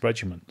 41st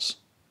Regiments.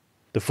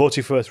 The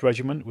 41st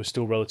Regiment was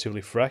still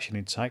relatively fresh and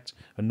intact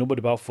and numbered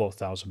about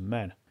 4,000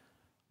 men.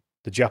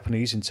 The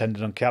Japanese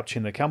intended on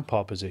capturing the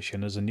Kampar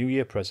position as a New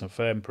Year present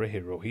for Emperor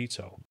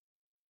Hirohito.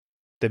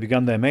 They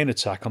began their main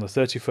attack on the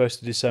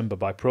 31st of December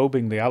by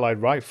probing the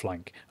Allied right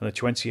flank and the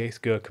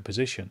 28th Gurkha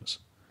positions.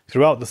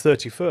 Throughout the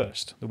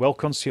 31st, the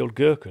well-concealed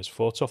Gurkhas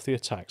fought off the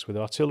attacks with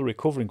artillery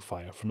covering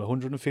fire from the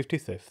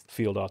 155th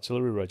Field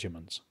Artillery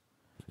Regiment.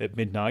 At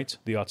midnight,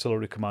 the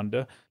artillery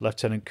commander,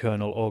 Lieutenant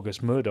Colonel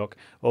August Murdoch,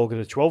 ordered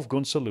a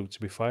 12-gun salute to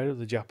be fired at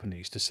the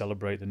Japanese to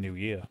celebrate the New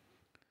Year.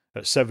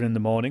 At 7 in the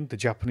morning, the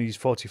Japanese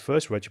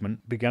 41st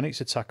Regiment began its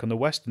attack on the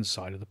western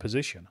side of the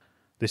position.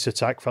 This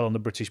attack fell on the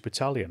British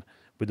battalion,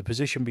 with the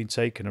position being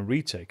taken and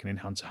retaken in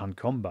hand-to-hand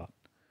combat.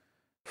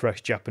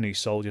 Fresh Japanese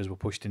soldiers were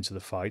pushed into the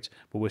fight,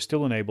 but were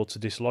still unable to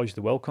dislodge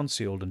the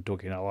well-concealed and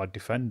dug-in Allied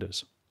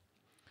defenders.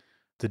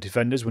 The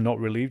defenders were not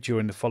relieved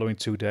during the following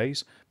 2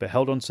 days, but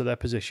held on to their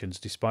positions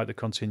despite the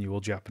continual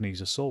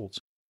Japanese assault.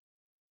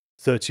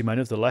 30 men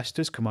of the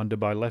Leicesters, commanded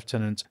by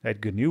Lieutenant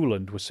Edgar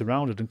Newland, were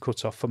surrounded and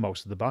cut off for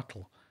most of the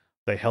battle.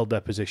 They held their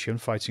position,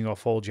 fighting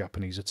off all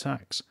Japanese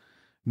attacks.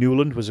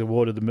 Newland was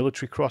awarded the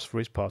Military Cross for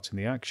his part in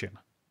the action.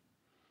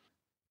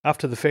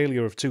 After the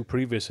failure of 2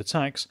 previous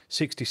attacks,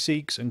 60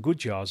 Sikhs and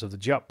Gujars of the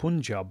Jat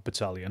Punjab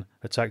battalion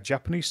attacked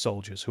Japanese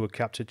soldiers who had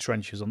captured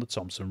trenches on the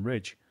Thompson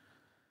Ridge.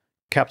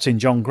 Captain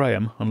John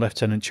Graham and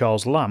Lieutenant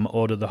Charles Lamb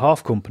ordered the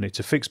half company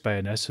to fix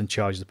bayonets and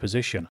charge the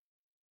position.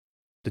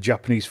 The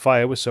Japanese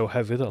fire was so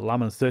heavy that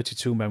Lamb and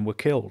 32 men were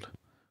killed.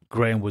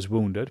 Graham was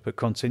wounded but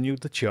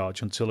continued the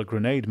charge until a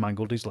grenade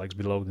mangled his legs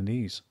below the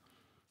knees.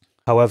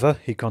 However,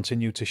 he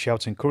continued to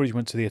shout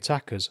encouragement to the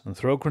attackers and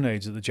throw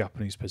grenades at the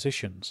Japanese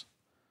positions.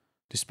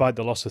 Despite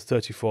the loss of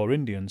 34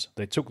 Indians,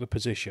 they took the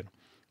position.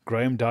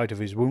 Graham died of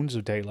his wounds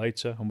a day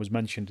later and was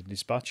mentioned in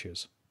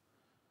dispatches.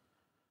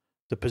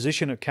 The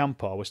position at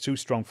Kampar was too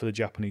strong for the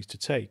Japanese to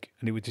take,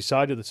 and it was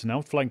decided that an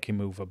outflanking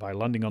mover by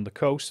landing on the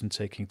coast and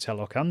taking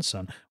Telok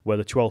Ansan, where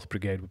the 12th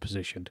Brigade were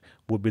positioned,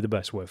 would be the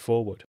best way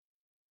forward.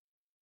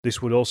 This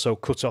would also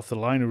cut off the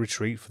line of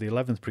retreat for the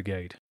 11th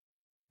Brigade.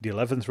 The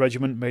 11th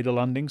Regiment made the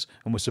landings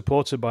and was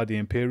supported by the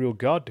Imperial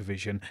Guard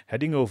Division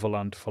heading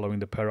overland following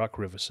the Perak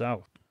River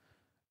south.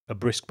 A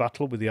brisk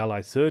battle with the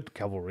Allied 3rd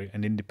Cavalry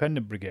and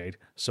Independent Brigade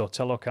saw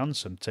Telok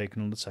Ansan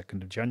taken on the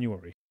 2nd of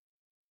January.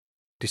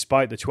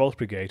 Despite the 12th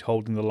Brigade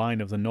holding the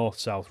line of the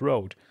north-south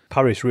road,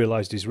 Paris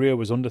realised his rear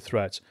was under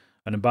threat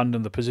and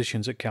abandoned the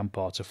positions at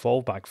Kampar to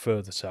fall back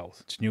further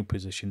south to new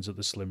positions at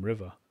the Slim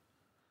River.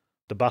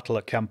 The battle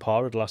at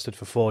Kampar had lasted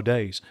for 4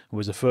 days and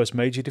was the first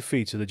major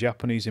defeat of the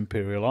Japanese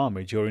Imperial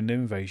Army during the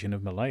invasion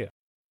of Malaya.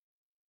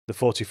 The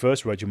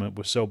 41st Regiment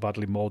was so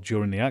badly mauled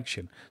during the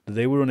action that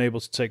they were unable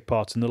to take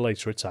part in the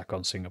later attack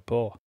on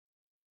Singapore.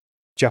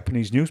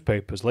 Japanese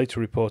newspapers later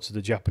reported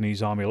the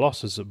Japanese army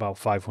losses at about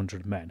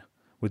 500 men,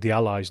 with the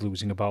Allies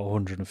losing about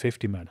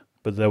 150 men,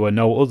 but there were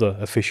no other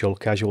official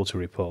casualty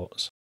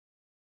reports.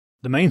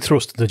 The main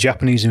thrust of the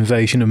Japanese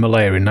invasion of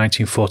Malaya in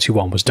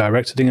 1941 was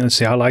directed against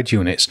the Allied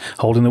units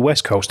holding the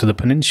west coast of the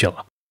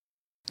peninsula.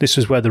 This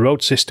was where the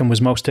road system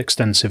was most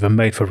extensive and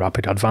made for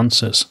rapid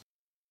advances.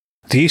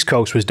 The east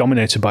coast was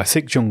dominated by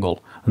thick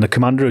jungle, and the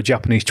commander of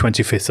Japanese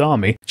 25th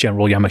Army,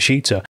 General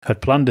Yamashita,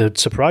 had planned a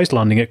surprise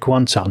landing at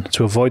Kuantan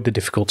to avoid the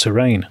difficult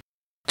terrain.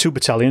 2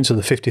 battalions of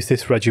the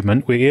 55th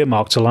Regiment were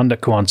earmarked to land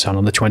at Kuantan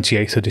on the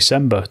 28th of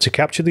December to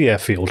capture the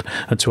airfield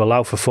and to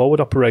allow for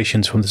forward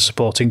operations from the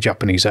supporting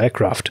Japanese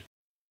aircraft.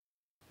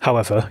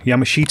 However,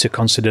 Yamashita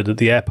considered that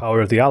the air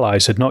power of the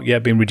Allies had not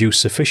yet been reduced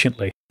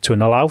sufficiently to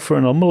allow for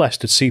an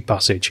unmolested sea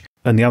passage,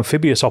 and the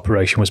amphibious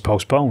operation was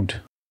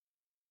postponed.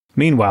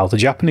 Meanwhile, the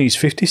Japanese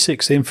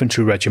 56th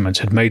Infantry Regiment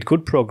had made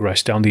good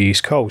progress down the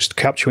east coast,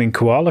 capturing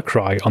Kuala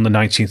Krai on the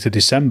 19th of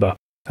December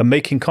and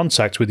making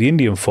contact with the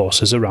Indian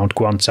forces around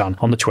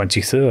Kuantan on the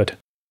 23rd.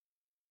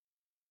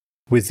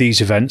 With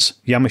these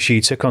events,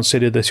 Yamashita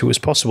considered that it was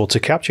possible to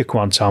capture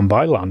Kuantan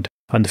by land,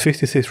 and the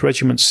 55th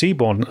Regiment's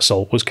seaborne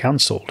assault was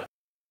cancelled.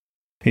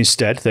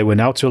 Instead, they were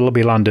now to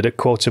be landed at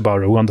Kota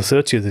Bharu on the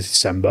 30th of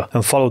December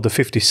and followed the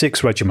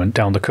 56th Regiment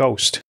down the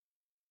coast.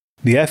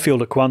 The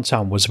airfield at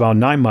Kuantan was about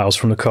 9 miles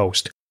from the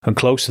coast and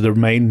close to the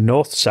main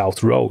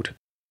north-south road.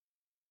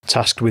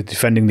 Tasked with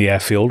defending the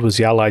airfield was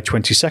the Allied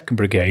 22nd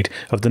Brigade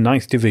of the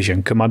 9th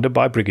Division, commanded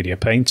by Brigadier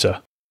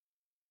Painter.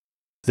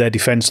 Their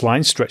defence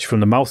line stretched from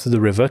the mouth of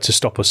the river to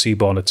stop a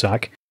seaborne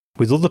attack,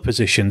 with other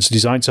positions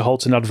designed to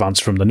halt an advance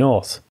from the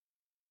north.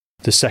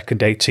 The 2nd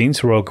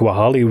 18th Royal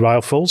Gwahali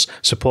Rifles,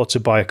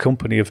 supported by a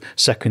company of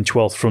 2nd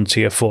 12th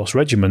Frontier Force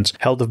Regiments,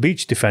 held the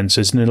beach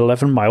defences in an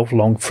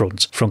 11-mile-long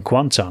front from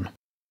Compton.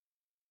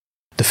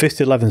 The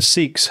 5th 11th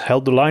Sikhs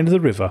held the line of the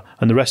river,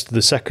 and the rest of the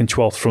 2nd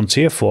 12th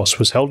Frontier Force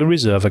was held in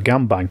reserve at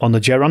Gambang on the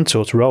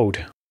Gerantut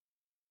Road.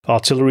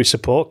 Artillery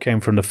support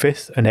came from the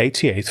 5th and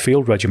 88th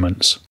Field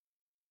Regiments.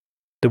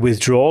 The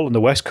withdrawal on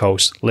the west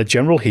coast led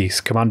General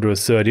Heath, commander of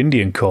 3rd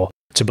Indian Corps,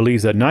 to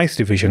believe that 9th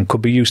Division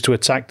could be used to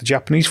attack the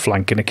Japanese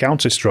flank in a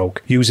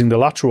counterstroke using the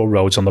lateral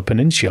roads on the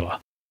peninsula.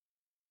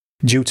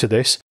 Due to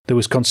this, there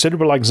was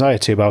considerable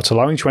anxiety about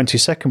allowing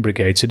 22nd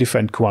Brigade to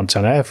defend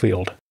Kuantan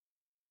Airfield.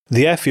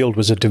 The airfield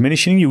was of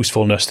diminishing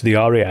usefulness to the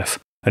RAF,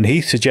 and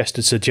Heath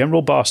suggested to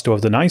General Barstow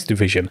of the 9th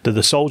Division that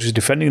the soldiers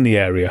defending the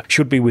area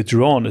should be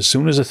withdrawn as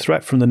soon as a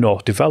threat from the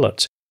north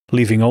developed,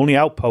 leaving only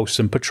outposts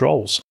and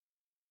patrols.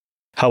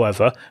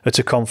 However, at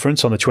a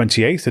conference on the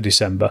 28th of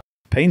December,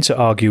 Painter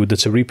argued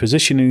that a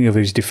repositioning of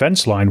his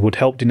defence line would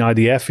help deny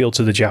the airfield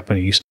to the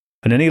Japanese,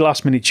 and any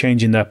last-minute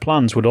change in their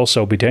plans would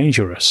also be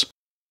dangerous.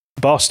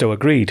 Barstow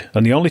agreed,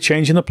 and the only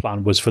change in the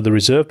plan was for the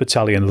reserve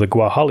battalion of the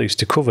Gwahalis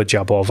to cover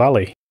Jabor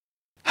Valley.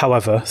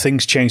 However,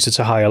 things changed at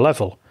a higher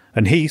level,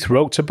 and Heath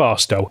wrote to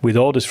Barstow with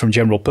orders from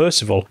General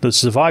Percival that the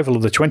survival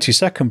of the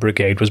 22nd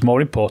Brigade was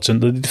more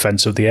important than the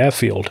defence of the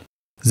airfield.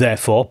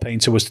 Therefore,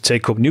 Painter was to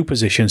take up new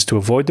positions to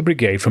avoid the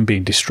brigade from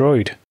being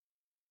destroyed.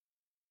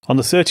 On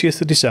the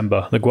 30th of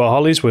December, the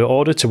Gwahalis were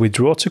ordered to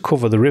withdraw to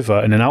cover the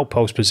river in an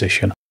outpost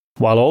position,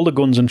 while all the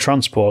guns and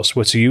transports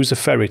were to use the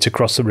ferry to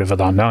cross the river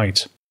that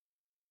night.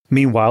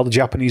 Meanwhile, the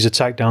Japanese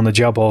attacked down the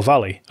Jabor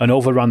Valley and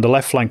overran the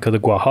left flank of the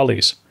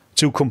Gwahalis.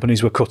 2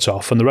 companies were cut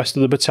off, and the rest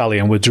of the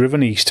battalion were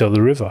driven east to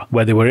the river,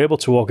 where they were able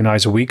to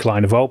organise a weak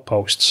line of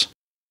outposts.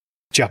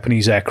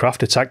 Japanese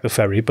aircraft attacked the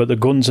ferry, but the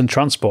guns and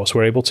transports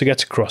were able to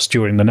get across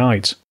during the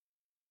night.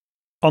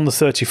 On the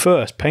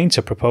 31st,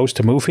 Painter proposed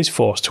to move his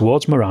force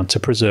towards Moran to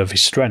preserve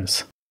his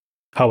strength.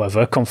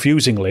 However,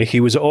 confusingly,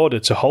 he was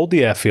ordered to hold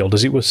the airfield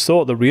as it was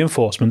thought that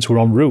reinforcements were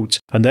en route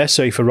and their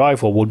safe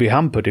arrival would be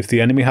hampered if the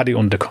enemy had it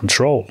under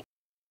control.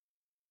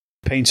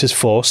 Painter's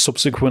force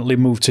subsequently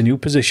moved to new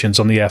positions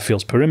on the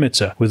airfield's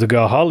perimeter, with the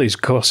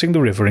Gwahalis crossing the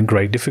river in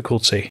great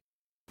difficulty.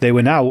 They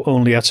were now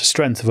only at a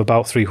strength of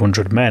about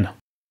 300 men.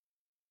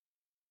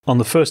 On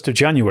the 1st of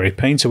January,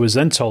 Painter was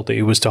then told that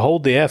he was to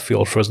hold the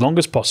airfield for as long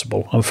as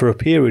possible and for a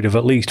period of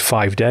at least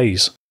 5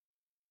 days.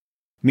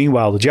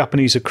 Meanwhile, the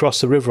Japanese had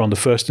crossed the river on the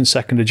 1st and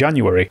 2nd of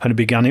January and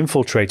began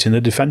infiltrating the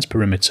defence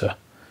perimeter.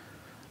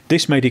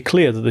 This made it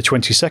clear that the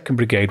 22nd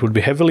Brigade would be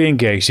heavily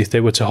engaged if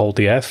they were to hold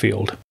the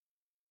airfield.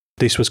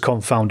 This was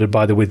confounded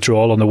by the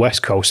withdrawal on the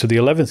west coast of the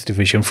 11th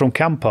Division from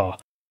Kampar.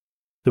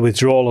 The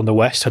withdrawal on the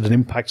west had an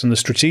impact on the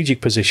strategic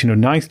position of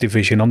 9th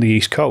Division on the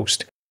east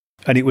coast,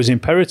 and it was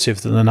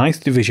imperative that the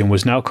 9th Division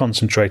was now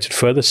concentrated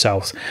further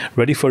south,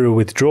 ready for a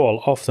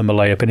withdrawal off the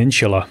Malaya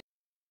Peninsula.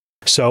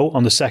 So,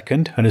 on the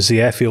 2nd, and as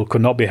the airfield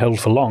could not be held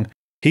for long,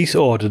 Heath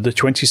ordered the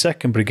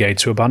 22nd Brigade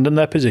to abandon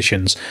their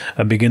positions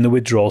and begin the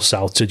withdrawal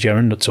south to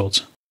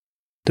Gerantut.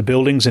 The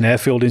buildings and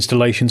airfield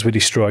installations were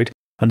destroyed,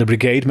 and the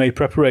brigade made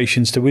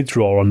preparations to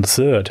withdraw on the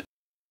 3rd.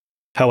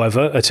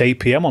 However, at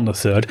 8 p.m. on the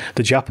 3rd,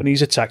 the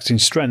Japanese attacked in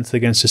strength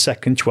against the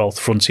 2nd 12th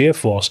Frontier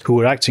Force, who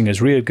were acting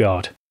as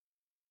rearguard.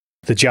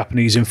 The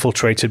Japanese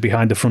infiltrated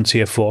behind the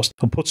Frontier Force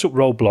and put up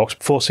roadblocks,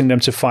 forcing them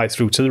to fight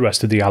through to the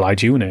rest of the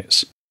Allied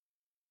units.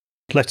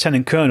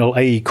 Lieutenant Colonel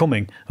A.E.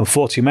 Cumming and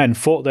 40 men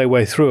fought their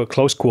way through at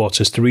close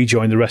quarters to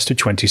rejoin the rest of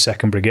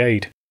 22nd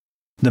Brigade.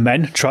 The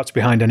men, trapped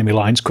behind enemy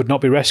lines, could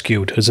not be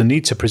rescued, as the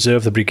need to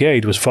preserve the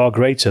brigade was far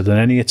greater than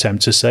any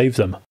attempt to save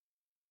them.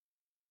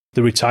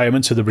 The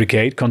retirement of the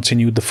brigade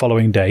continued the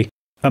following day,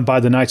 and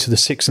by the night of the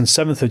 6th and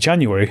 7th of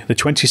January, the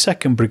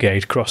 22nd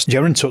Brigade crossed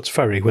Gerantut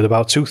Ferry with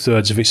about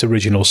 2/3 of its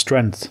original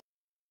strength.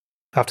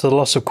 After the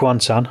loss of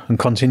Kuantan and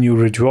continued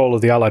withdrawal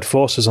of the Allied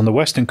forces on the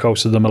western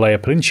coast of the Malaya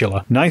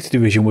Peninsula, 9th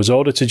Division was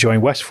ordered to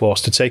join West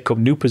Force to take up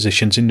new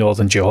positions in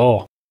northern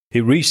Johor.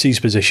 It reached these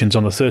positions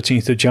on the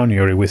 13th of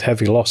January with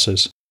heavy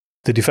losses.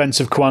 The defence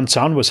of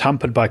Kuantan was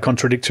hampered by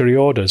contradictory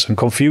orders and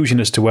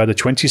confusion as to where the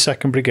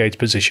 22nd Brigade's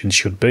positions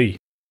should be.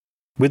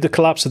 With the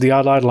collapse of the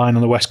Allied line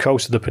on the west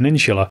coast of the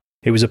peninsula,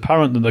 it was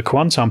apparent that the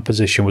Kuantan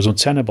position was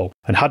untenable,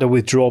 and had a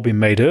withdrawal been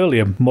made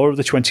earlier, more of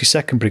the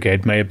 22nd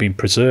Brigade may have been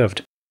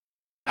preserved.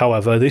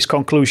 However, this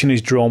conclusion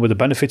is drawn with the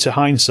benefit of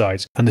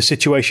hindsight, and the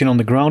situation on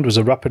the ground was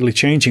a rapidly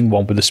changing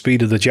one with the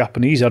speed of the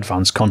Japanese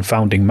advance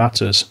confounding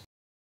matters.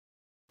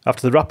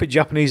 After the rapid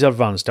Japanese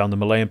advance down the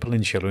Malayan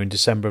Peninsula in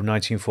December of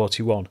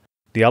 1941,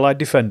 the Allied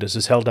defenders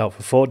had held out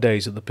for 4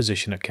 days at the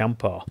position at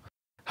Kampar.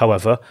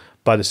 However,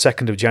 by the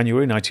 2nd of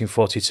January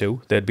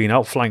 1942, they had been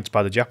outflanked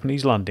by the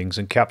Japanese landings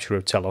and capture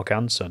of Telok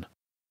Anson.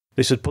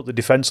 This had put the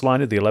defence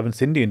line of the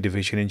 11th Indian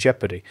Division in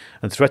jeopardy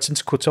and threatened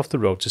to cut off the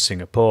road to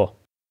Singapore.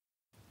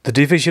 The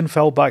division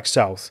fell back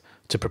south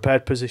to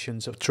prepared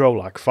positions at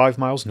Trolac 5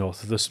 miles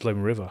north of the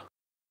Slim River.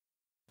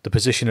 The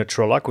position at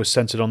Trolac was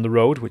centred on the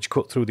road which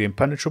cut through the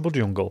impenetrable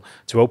jungle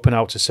to open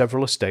out to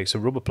several estates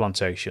of rubber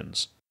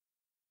plantations.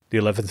 The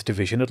 11th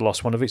Division had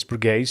lost one of its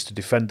brigades to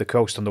defend the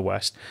coast on the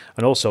west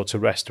and also to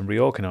rest and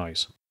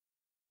reorganise.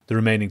 The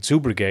remaining 2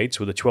 brigades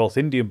were the 12th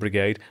Indian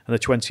Brigade and the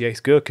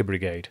 28th Gurkha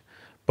Brigade.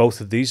 Both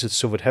of these had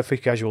suffered heavy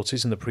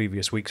casualties in the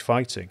previous week's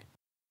fighting.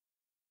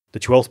 The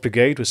 12th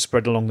Brigade was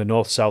spread along the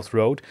north-south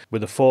road,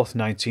 with the 4th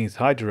 19th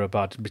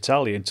Hyderabad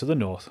Battalion to the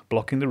north,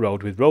 blocking the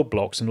road with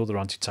roadblocks and other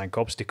anti-tank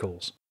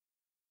obstacles.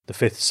 The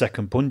 5th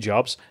 2nd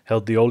Punjabs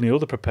held the only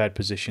other prepared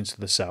positions to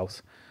the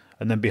south,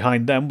 and then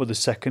behind them were the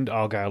 2nd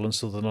Argyll and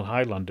Sutherland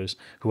Highlanders,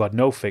 who had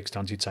no fixed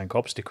anti-tank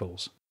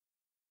obstacles.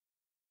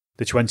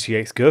 The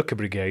 28th Gurkha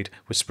Brigade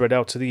was spread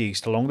out to the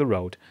east along the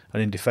road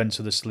and in defence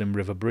of the Slim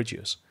River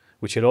bridges,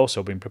 which had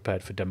also been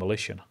prepared for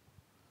demolition.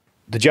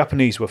 The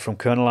Japanese were from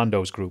Colonel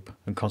Ando's group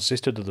and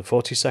consisted of the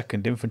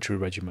 42nd Infantry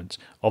Regiment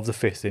of the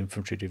 5th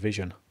Infantry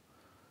Division.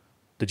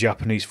 The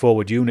Japanese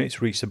forward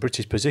units reached the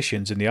British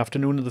positions in the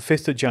afternoon of the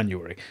 5th of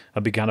January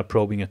and began a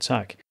probing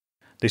attack.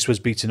 This was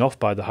beaten off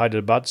by the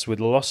Hydeраbads with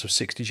a loss of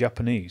 60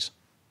 Japanese.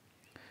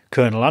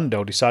 Colonel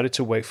Ando decided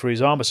to wait for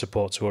his armour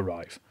support to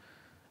arrive.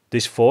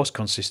 This force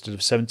consisted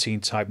of 17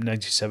 Type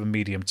 97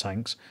 medium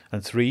tanks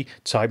and 3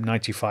 Type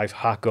 95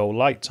 Hago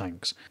light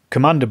tanks,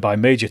 commanded by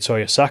Major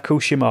Toyosaku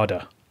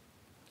Shimada.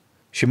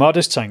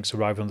 Shimada's tanks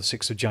arrived on the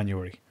 6th of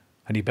January,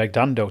 and he begged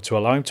Ando to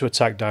allow him to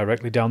attack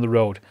directly down the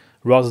road,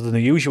 rather than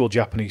the usual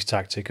Japanese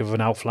tactic of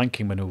an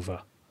outflanking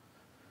manoeuvre.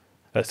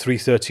 At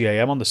 3:30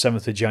 am on the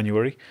 7th of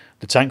January,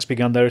 the tanks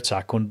began their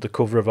attack under the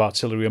cover of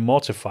artillery and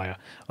mortar fire,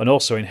 and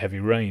also in heavy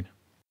rain.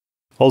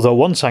 Although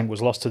one tank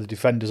was lost to the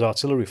defenders'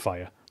 artillery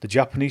fire, the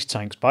Japanese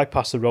tanks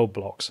bypassed the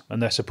roadblocks,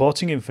 and their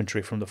supporting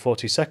infantry from the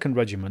 42nd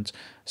Regiment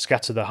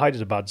scattered the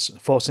Hydeраbads,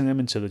 forcing them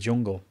into the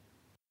jungle.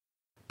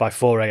 By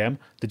 4 am,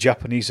 the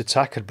Japanese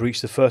attack had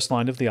breached the first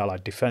line of the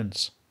Allied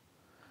defence.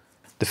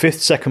 The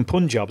 5th 2nd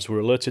Punjabs were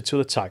alerted to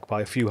attack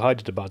by a few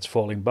Hydeраbads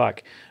falling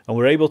back, and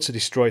were able to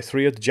destroy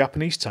 3 of the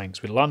Japanese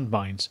tanks with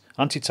landmines,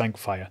 anti-tank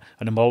fire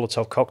and a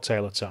Molotov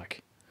cocktail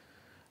attack.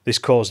 This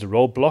caused a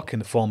roadblock in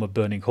the form of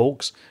burning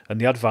hulks, and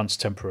the advance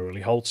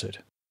temporarily halted.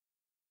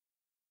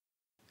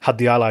 Had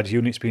the Allied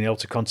units been able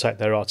to contact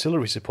their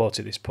artillery support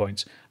at this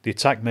point, the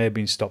attack may have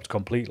been stopped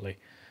completely.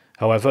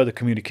 However, the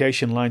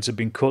communication lines had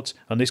been cut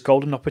and this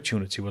golden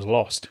opportunity was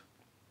lost.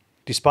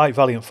 Despite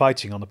valiant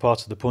fighting on the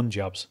part of the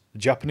Punjabs, the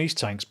Japanese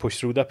tanks pushed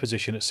through their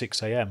position at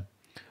 6 am.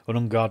 An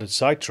unguarded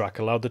sidetrack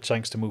allowed the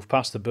tanks to move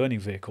past the burning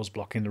vehicles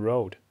blocking the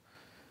road.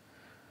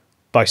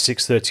 By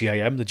 6:30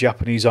 am, the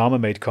Japanese armour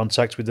made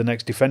contact with the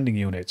next defending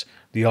unit,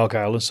 the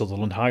Argyll and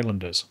Sutherland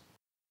Highlanders.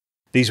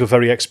 These were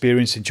very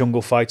experienced in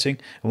jungle fighting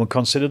and were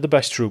considered the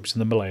best troops in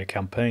the Malaya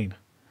campaign.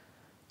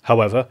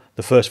 However,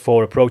 the first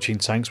 4 approaching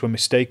tanks were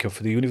mistaken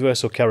for the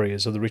universal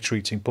carriers of the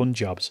retreating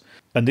Punjabs,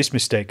 and this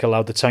mistake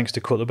allowed the tanks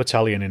to cut the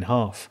battalion in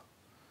half.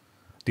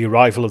 The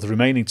arrival of the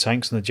remaining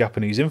tanks and the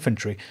Japanese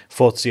infantry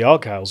forced the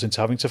Argylls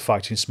into having to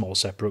fight in small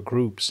separate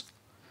groups.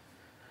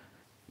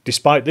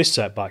 Despite this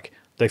setback,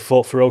 they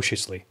fought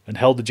ferociously and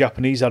held the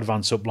Japanese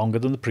advance up longer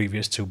than the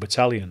previous 2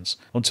 battalions,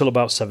 until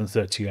about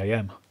 7:30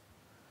 am.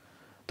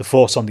 The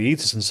force on the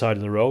eastern side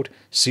of the road,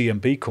 C and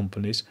B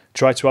companies,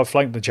 tried to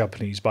outflank the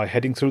Japanese by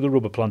heading through the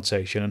rubber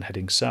plantation and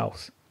heading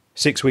south.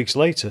 6 weeks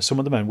later, some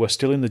of the men were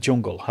still in the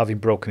jungle, having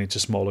broken into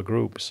smaller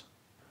groups.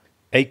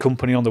 A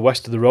Company on the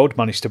west of the road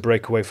managed to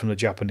break away from the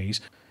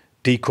Japanese.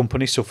 D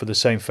Company suffered the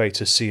same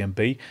fate as C and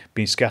B,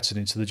 being scattered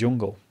into the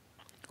jungle.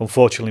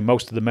 Unfortunately,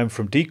 most of the men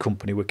from D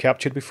Company were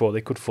captured before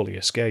they could fully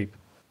escape.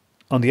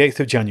 On the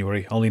 8th of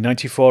January, only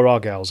 94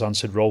 Argylls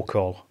answered roll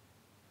call.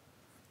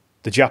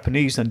 The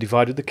Japanese then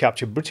divided the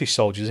captured British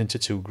soldiers into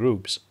 2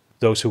 groups,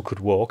 those who could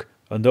walk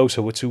and those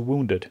who were too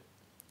wounded.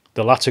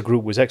 The latter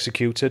group was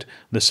executed,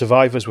 and the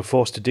survivors were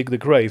forced to dig the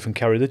grave and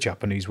carry the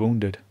Japanese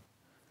wounded.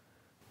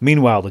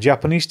 Meanwhile, the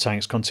Japanese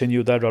tanks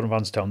continued their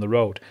advance down the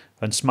road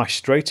and smashed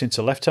straight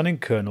into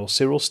Lieutenant Colonel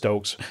Cyril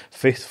Stokes'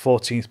 5th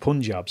 14th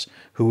Punjabs,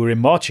 who were in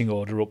marching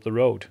order up the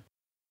road.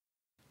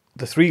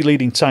 The 3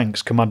 leading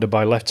tanks, commanded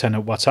by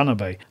Lieutenant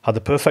Watanabe, had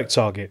the perfect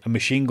target and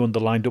machine-gunned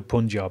the lined-up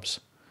Punjabs.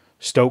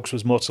 Stokes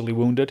was mortally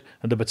wounded,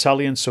 and the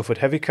battalion suffered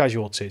heavy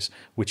casualties,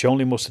 which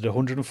only mustered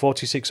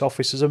 146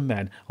 officers and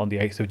men on the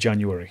 8th of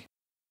January.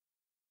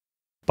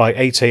 By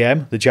 8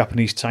 am, the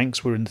Japanese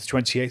tanks were in the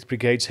 28th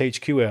Brigade's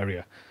HQ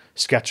area,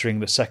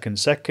 scattering the 2nd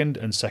 2nd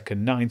and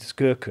 2nd 9th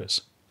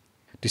Gurkhas.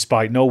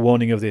 Despite no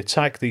warning of the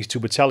attack, these 2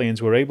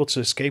 battalions were able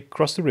to escape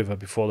across the river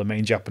before the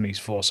main Japanese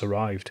force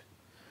arrived.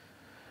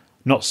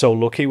 Not so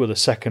lucky were the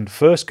 2nd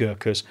 1st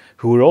Gurkhas,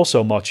 who were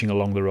also marching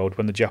along the road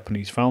when the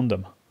Japanese found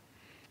them.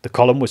 The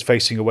column was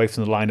facing away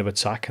from the line of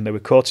attack, and they were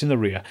caught in the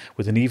rear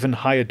with an even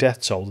higher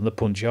death toll than the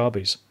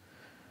Punjabis.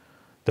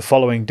 The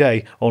following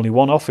day, only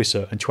 1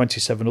 officer and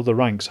 27 other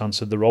ranks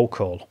answered the roll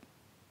call.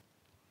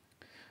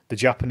 The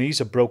Japanese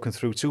had broken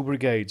through 2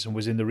 brigades and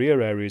was in the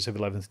rear areas of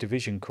 11th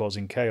Division,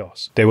 causing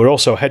chaos. They were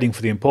also heading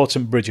for the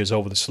important bridges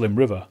over the Slim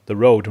River, the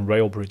road and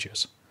rail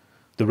bridges.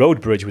 The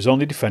road bridge was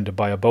only defended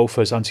by a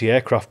Bofors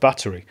anti-aircraft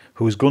battery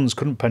whose guns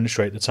couldn't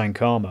penetrate the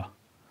tank armour.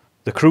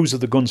 The crews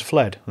of the guns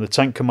fled, and the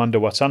tank commander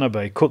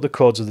Watanabe cut the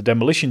cords of the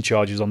demolition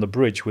charges on the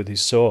bridge with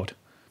his sword.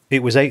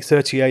 It was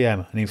 8:30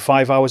 am, and in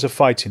 5 hours of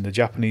fighting the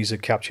Japanese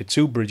had captured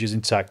 2 bridges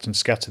intact and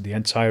scattered the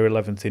entire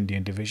 11th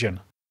Indian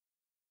Division.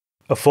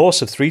 A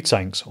force of 3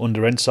 tanks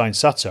under Ensign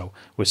Chatto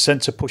was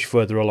sent to push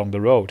further along the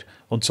road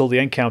until they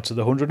encountered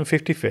the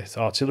 155th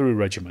Artillery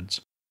Regiment.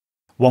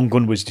 1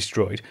 gun was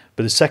destroyed,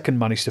 but the second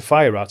managed to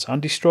fire at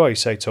and destroy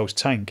Sayce's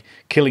tank,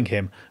 killing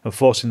him and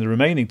forcing the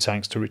remaining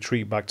tanks to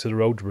retreat back to the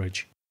road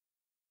bridge.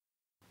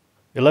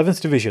 11th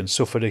Division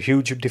suffered a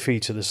huge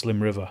defeat at the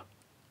Slim River.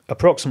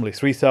 Approximately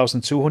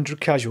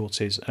 3,200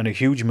 casualties and a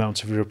huge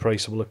amount of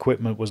irreplaceable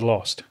equipment was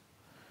lost.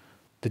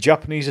 The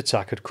Japanese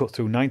attack had cut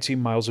through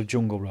 19 miles of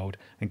jungle road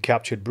and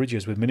captured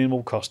bridges with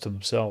minimal cost to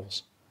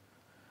themselves.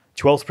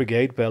 12th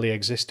Brigade barely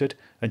existed,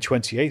 and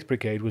 28th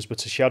Brigade was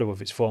but a shadow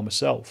of its former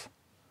self.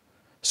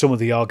 Some of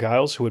the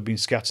Argylls who had been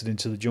scattered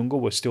into the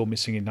jungle were still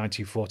missing in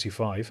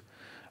 1945,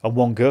 and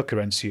 1 Gurkha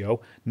NCO,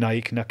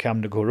 Naik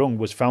Nakam Ngurung,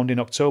 was found in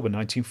October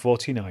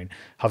 1949,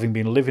 having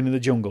been living in the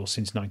jungle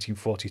since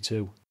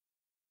 1942.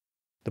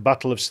 The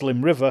Battle of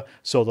Slim River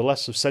saw the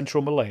less of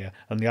central Malaya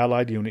and the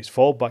Allied units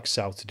fall back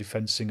south to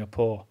defend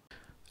Singapore.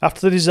 After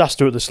the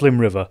disaster at the Slim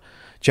River,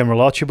 General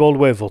Archibald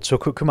Wavell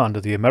took up command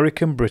of the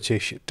American,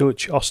 British,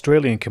 Dutch,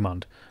 Australian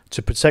Command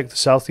to protect the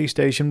Southeast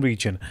Asian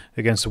region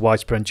against the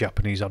widespread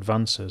Japanese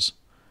advances.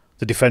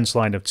 The defence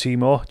line of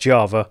Timor,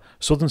 Java,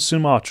 southern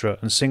Sumatra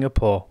and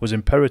Singapore was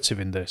imperative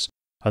in this,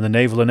 and the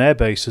naval and air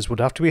bases would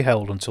have to be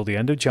held until the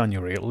end of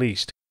January at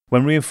least,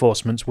 when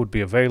reinforcements would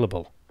be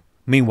available.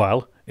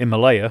 Meanwhile, in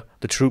Malaya,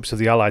 the troops of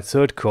the Allied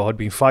Third Corps had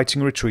been fighting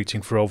and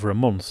retreating for over a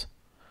month.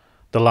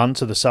 The land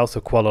to the south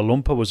of Kuala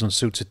Lumpur was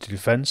unsuited to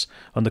defence,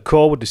 and the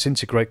Corps would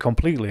disintegrate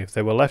completely if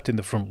they were left in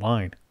the front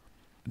line.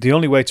 The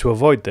only way to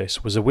avoid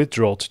this was a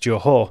withdrawal to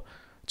Johor,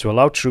 to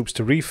allow troops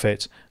to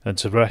refit and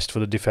to rest for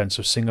the defence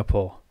of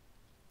Singapore.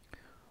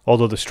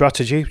 Although the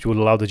strategy would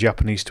allow the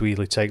Japanese to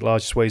easily take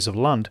large swathes of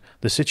land,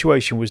 the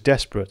situation was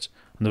desperate,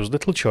 and there was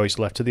little choice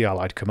left to the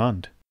Allied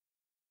command.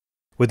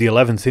 With the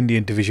 11th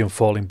Indian Division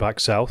falling back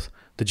south,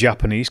 the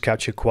Japanese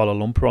captured Kuala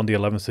Lumpur on the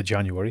 11th of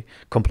January,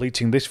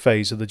 completing this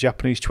phase of the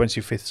Japanese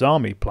 25th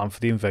Army plan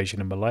for the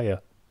invasion of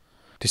Malaya.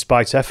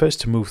 Despite efforts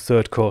to move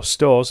Third Corps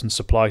stores and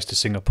supplies to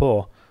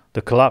Singapore,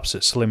 the collapse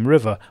at Slim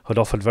River had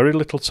offered very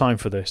little time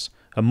for this,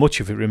 and much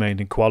of it remained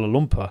in Kuala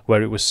Lumpur,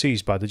 where it was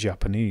seized by the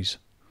Japanese.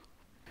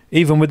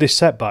 Even with this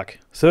setback,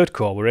 Third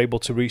Corps were able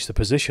to reach the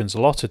positions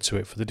allotted to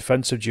it for the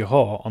defence of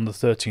Johor on the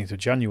 13th of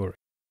January.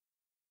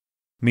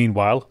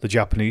 Meanwhile, the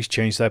Japanese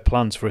changed their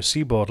plans for a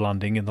seaboard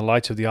landing in the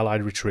light of the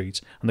Allied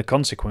retreat and the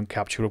consequent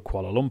capture of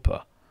Kuala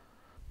Lumpur.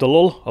 The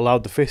lull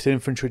allowed the 5th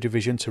Infantry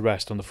Division to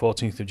rest on the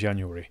 14th of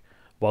January,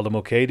 while the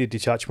Mukade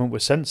detachment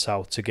was sent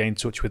south to gain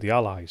touch with the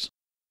Allies.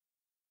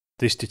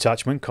 This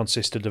detachment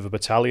consisted of a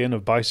battalion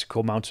of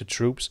bicycle-mounted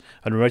troops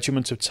and a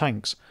regiment of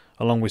tanks,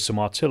 along with some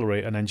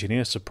artillery and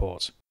engineer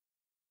support.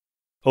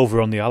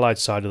 Over on the Allied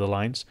side of the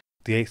lines,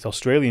 the 8th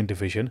Australian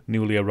Division,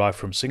 newly arrived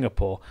from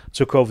Singapore,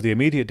 took over the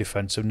immediate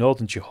defence of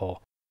northern Johor,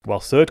 while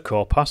 3rd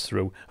Corps passed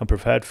through and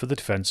prepared for the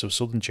defence of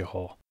southern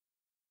Johor.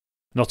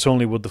 Not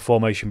only would the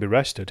formation be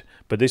rested,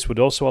 but this would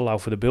also allow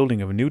for the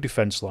building of a new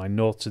defence line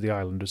north to the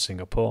island of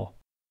Singapore.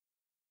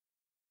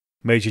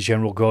 Major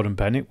General Gordon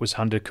Bennett was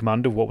handed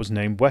command of what was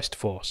named West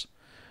Force.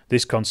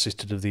 This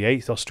consisted of the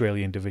 8th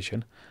Australian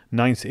Division,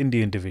 9th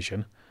Indian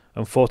Division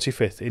and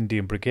 45th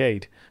Indian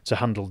Brigade to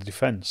handle the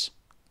defence.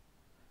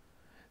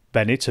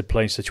 Bennett had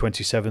placed the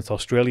 27th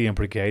Australian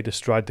Brigade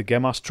astride the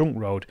Gemas Trunk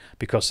Road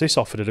because this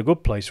offered a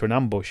good place for an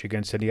ambush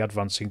against any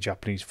advancing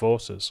Japanese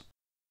forces.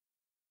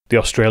 The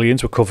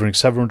Australians were covering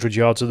 700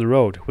 yards of the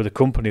road, with a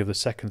company of the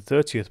 2nd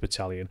 30th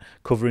Battalion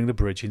covering the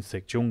bridge in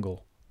thick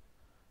jungle.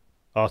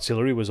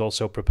 Artillery was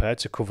also prepared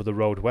to cover the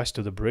road west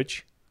of the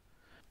bridge.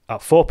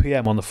 At 4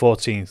 p.m. on the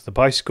 14th, the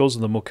bicycles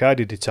and the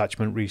Mukade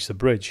detachment reached the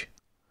bridge.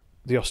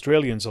 The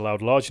Australians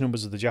allowed large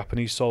numbers of the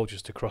Japanese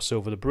soldiers to cross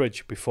over the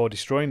bridge before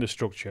destroying the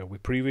structure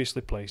with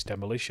previously placed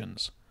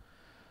demolitions.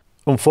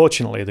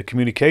 Unfortunately, the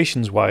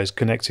communications wires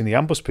connecting the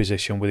ambush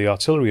position with the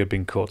artillery had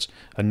been cut,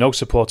 and no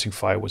supporting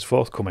fire was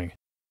forthcoming.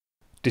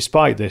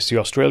 Despite this, the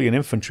Australian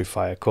infantry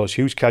fire caused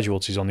huge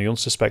casualties on the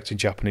unsuspecting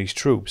Japanese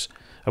troops,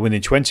 and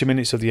within 20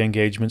 minutes of the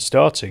engagement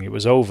starting, it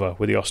was over,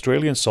 with the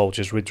Australian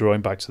soldiers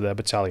withdrawing back to their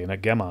battalion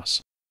at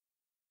Gemas.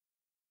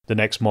 The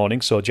next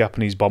morning saw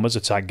Japanese bombers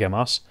attack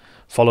Gemas,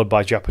 followed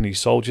by Japanese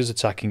soldiers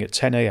attacking at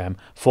 10 a.m.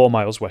 4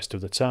 miles west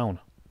of the town.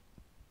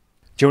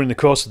 During the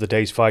course of the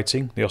day's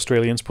fighting, the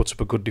Australians put up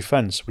a good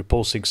defence,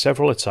 repulsing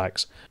several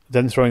attacks,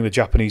 then throwing the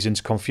Japanese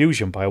into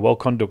confusion by a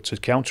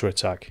well-conducted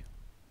counter-attack.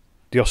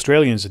 The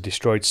Australians had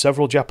destroyed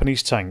several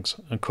Japanese tanks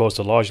and caused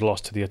a large loss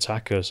to the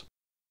attackers.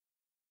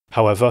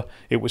 However,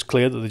 it was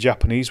clear that the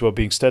Japanese were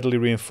being steadily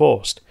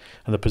reinforced,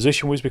 and the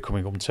position was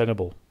becoming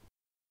untenable.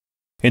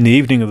 In the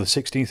evening of the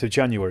 16th of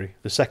January,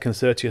 the 2nd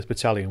 30th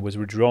Battalion was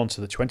withdrawn to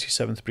the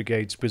 27th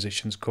Brigade's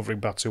positions covering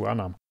Batu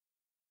Anam.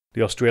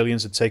 The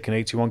Australians had taken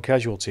 81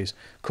 casualties,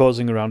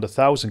 causing around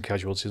 1,000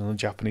 casualties on the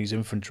Japanese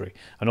infantry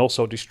and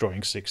also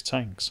destroying 6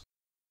 tanks.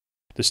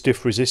 The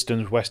stiff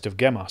resistance west of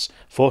Gemas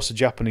forced the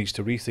Japanese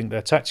to rethink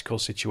their tactical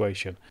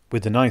situation,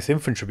 with the 9th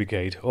Infantry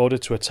Brigade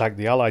ordered to attack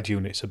the Allied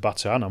units at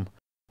Batu Anam,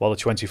 while the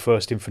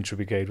 21st Infantry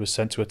Brigade was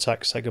sent to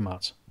attack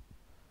Segamat.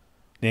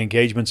 The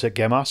engagement at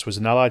Gemas was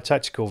an Allied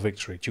tactical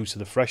victory due to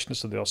the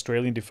freshness of the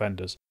Australian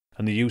defenders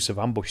and the use of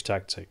ambush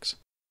tactics.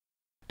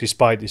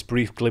 Despite this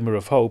brief glimmer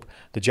of hope,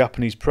 the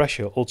Japanese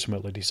pressure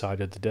ultimately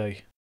decided the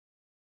day.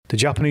 The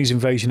Japanese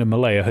invasion of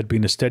Malaya had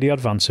been a steady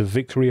advance of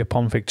victory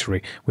upon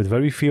victory, with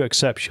very few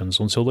exceptions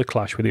until the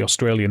clash with the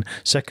Australian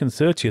 2nd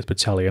 30th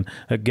Battalion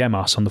at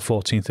Gemas on the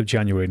 14th of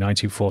January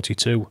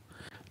 1942.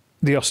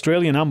 The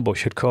Australian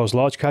ambush had caused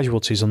large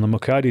casualties on the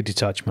Mukaidi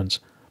detachments,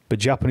 but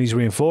Japanese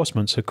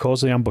reinforcements had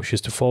caused the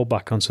ambushers to fall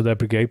back onto their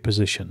brigade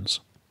positions.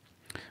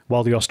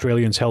 While the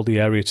Australians held the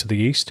area to the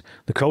east,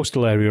 the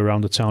coastal area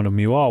around the town of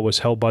Muar was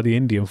held by the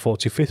Indian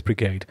 45th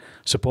Brigade,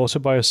 supported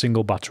by a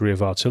single battery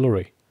of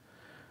artillery.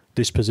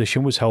 This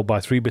position was held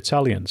by 3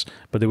 battalions,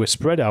 but they were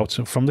spread out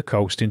from the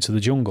coast into the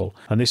jungle,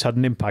 and this had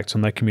an impact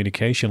on their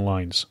communication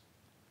lines.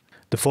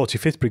 The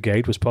 45th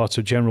Brigade was part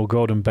of General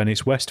Gordon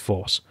Bennett's West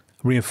Force.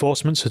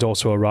 Reinforcements had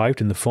also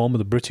arrived in the form of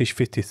the British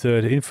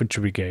 53rd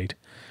Infantry Brigade.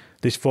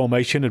 This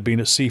formation had been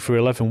at sea for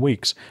 11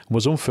 weeks and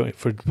was unfit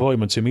for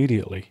deployment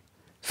immediately.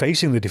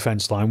 Facing the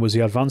defence line was the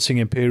advancing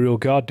Imperial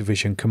Guard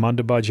Division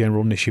commanded by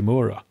General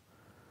Nishimura.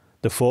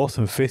 The 4th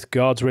and 5th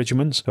Guards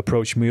Regiments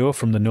approached Muir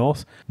from the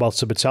north,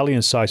 whilst a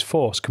battalion-sized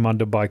force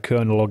commanded by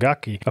Colonel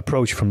Ogaki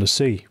approached from the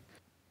sea.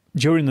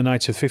 During the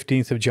night of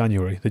 15th of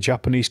January, the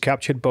Japanese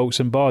captured boats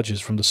and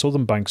barges from the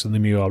southern banks of the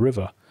Muir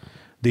River.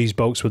 These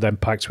boats were then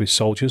packed with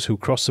soldiers who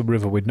crossed the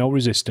river with no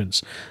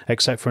resistance,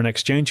 except for an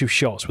exchange of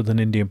shots with an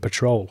Indian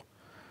patrol.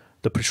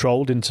 They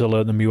patrolled to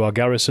alert the Muir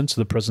garrison to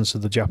the presence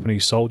of the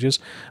Japanese soldiers,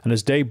 and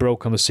as day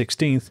broke on the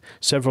 16th,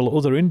 several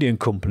other Indian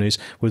companies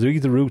were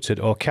either routed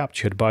or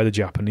captured by the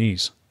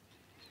Japanese.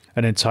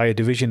 An entire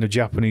division of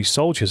Japanese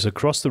soldiers had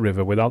crossed the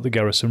river without the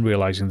garrison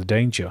realising the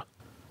danger.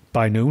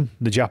 By noon,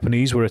 the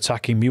Japanese were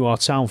attacking Muir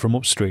town from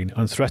upstream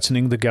and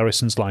threatening the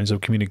garrison's lines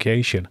of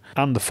communication,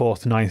 and the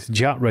 4th 9th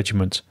Jat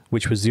Regiment,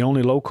 which was the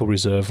only local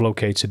reserve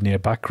located near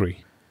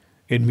Bakri.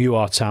 In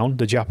Muir town,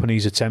 the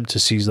Japanese attempt to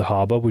seize the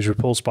harbour was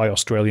repulsed by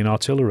Australian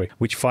artillery,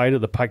 which fired at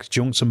the packed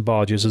junks and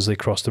barges as they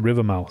crossed the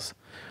river mouth.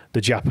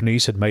 The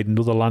Japanese had made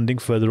another landing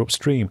further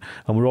upstream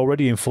and were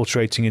already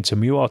infiltrating into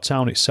Muir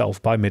town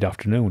itself by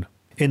mid-afternoon.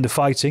 In the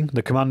fighting,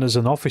 the commanders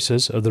and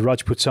officers of the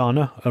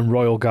Rajputana and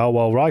Royal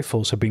Garhwal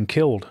Rifles had been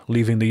killed,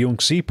 leaving the young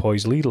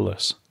sepoys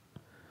leaderless.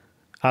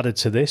 Added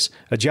to this,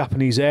 a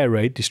Japanese air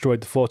raid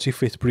destroyed the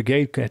 45th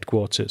Brigade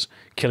headquarters,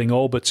 killing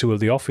all but 2 of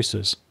the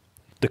officers.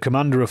 The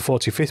commander of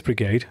 45th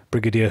Brigade,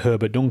 Brigadier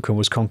Herbert Duncan,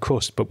 was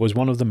concussed but was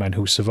one of the men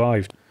who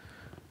survived.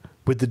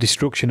 With the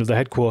destruction of the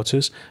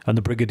headquarters and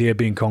the brigadier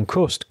being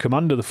concussed,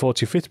 commander of the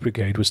 45th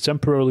Brigade was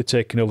temporarily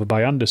taken over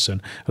by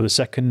Anderson of the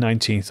 2nd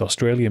 19th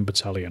Australian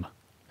Battalion.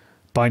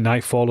 By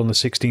nightfall on the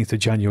 16th of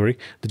January,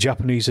 the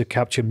Japanese had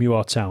captured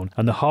Muir town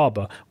and the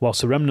harbour,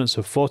 whilst the remnants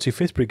of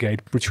 45th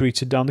Brigade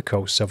retreated down the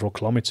coast several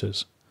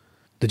kilometres.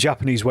 The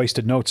Japanese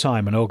wasted no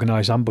time and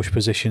organised ambush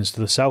positions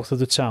to the south of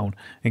the town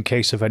in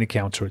case of any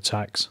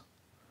counter-attacks.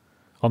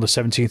 On the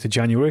 17th of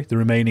January, the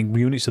remaining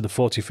units of the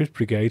 45th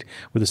Brigade,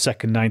 with the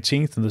 2nd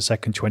 19th and the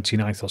 2nd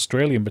 29th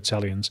Australian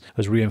Battalions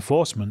as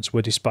reinforcements,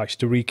 were dispatched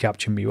to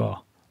recapture Muir.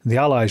 The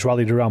Allies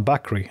rallied around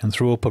Bakri and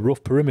threw up a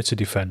rough perimeter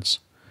defence.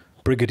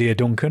 Brigadier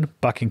Duncan,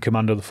 back in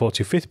command of the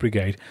 45th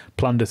Brigade,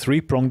 planned a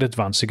 3-pronged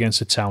advance against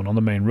the town on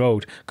the main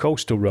road,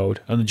 coastal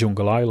road and the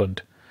jungle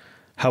island.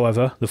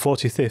 However, the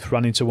 45th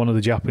ran into one of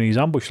the Japanese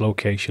ambush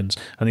locations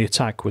and the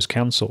attack was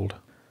cancelled.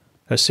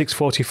 At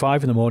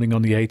 6:45 in the morning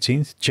on the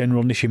 18th,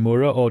 General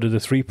Nishimura ordered a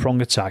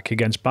 3-pronged attack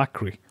against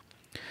Bakri.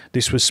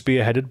 This was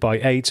spearheaded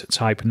by 8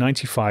 Type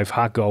 95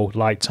 Hago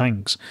light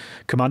tanks,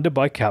 commanded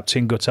by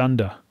Captain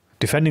Gutanda.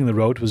 Defending the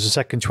road was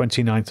the 2nd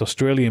 29th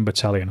Australian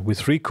Battalion, with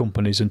 3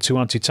 companies and 2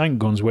 anti-tank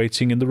guns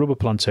waiting in the rubber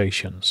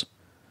plantations.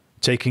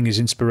 Taking his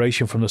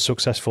inspiration from the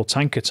successful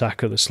tank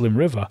attack at the Slim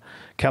River,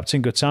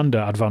 Captain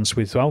Gutanda advanced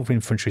with 12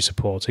 infantry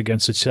support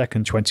against the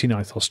 2nd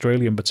 29th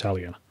Australian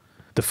Battalion.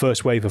 The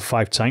first wave of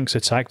 5 tanks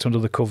attacked under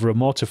the cover of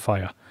mortar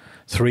fire.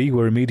 3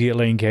 were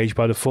immediately engaged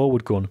by the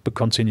forward gun but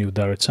continued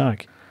their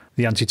attack.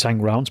 The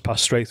anti-tank rounds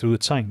passed straight through the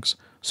tanks,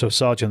 so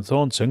Sergeant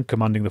Thornton,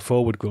 commanding the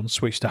forward gun,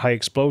 switched to high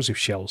explosive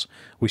shells,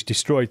 which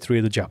destroyed 3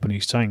 of the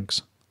Japanese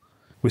tanks.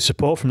 With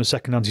support from the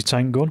 2nd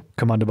anti-tank gun,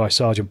 commanded by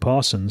Sergeant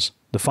Parsons,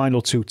 the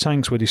final 2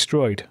 tanks were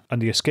destroyed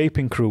and the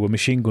escaping crew were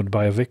machine-gunned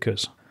by a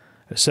Vickers.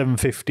 At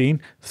 7:15,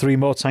 3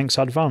 more tanks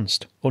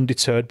advanced,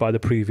 undeterred by the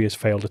previous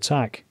failed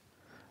attack.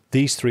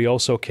 These 3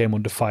 also came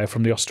under fire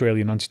from the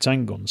Australian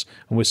anti-tank guns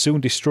and were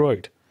soon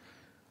destroyed.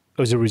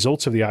 As a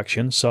result of the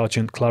action,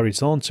 Sergeant Clary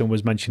Thornton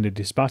was mentioned in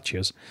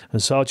dispatches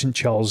and Sergeant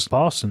Charles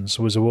Parsons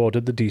was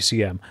awarded the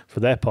DCM for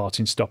their part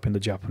in stopping the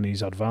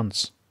Japanese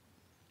advance.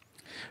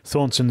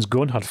 Thornton's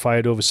gun had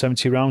fired over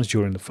 70 rounds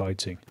during the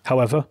fighting.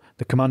 However,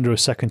 the commander of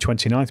 2nd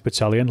 29th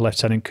Battalion,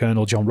 Lieutenant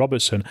Colonel John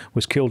Robertson,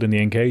 was killed in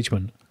the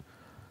engagement.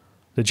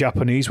 The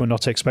Japanese were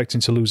not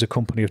expecting to lose a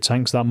company of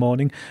tanks that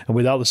morning, and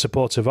without the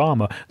support of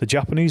armour, the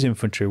Japanese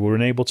infantry were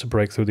unable to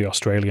break through the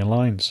Australian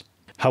lines.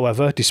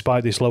 However,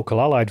 despite this local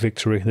Allied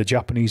victory, the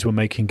Japanese were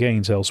making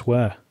gains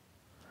elsewhere.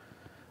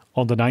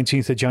 On the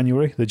 19th of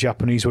January, the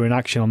Japanese were in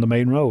action on the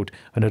main road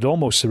and had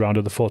almost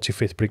surrounded the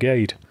 45th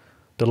Brigade.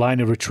 The line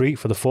of retreat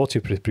for the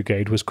 45th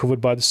Brigade was covered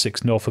by the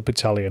 6th Norfolk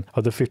Battalion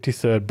of the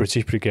 53rd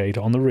British Brigade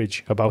on the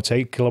ridge about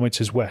 8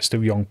 kilometres west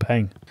of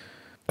Yongpeng.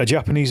 A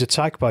Japanese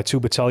attack by 2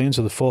 battalions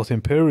of the 4th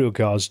Imperial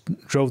Guards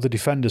drove the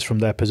defenders from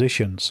their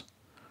positions.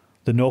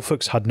 The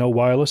Norfolks had no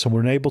wireless and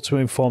were unable to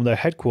inform their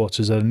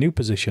headquarters of their new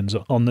positions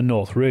on the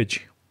North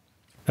Ridge.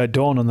 At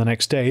dawn on the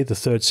next day, the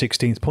 3rd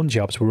 16th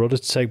Punjabs were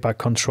ordered to take back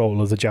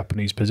control of the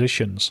Japanese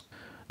positions.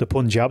 The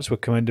Punjabs were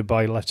commanded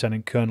by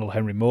Lieutenant Colonel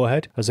Henry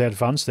Moorhead. As they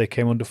advanced, they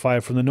came under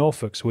fire from the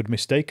Norfolks, who had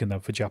mistaken them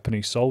for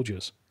Japanese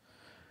soldiers.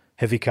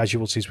 Heavy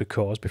casualties were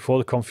caused before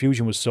the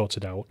confusion was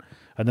sorted out,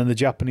 and then the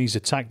Japanese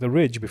attacked the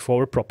ridge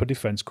before a proper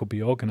defence could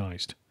be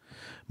organised.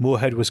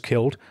 Moorhead was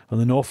killed, and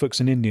the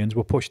Norfolks and Indians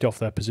were pushed off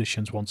their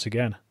positions once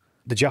again.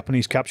 The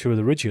Japanese capture of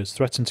the ridges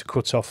threatened to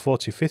cut off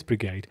 45th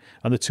Brigade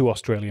and the 2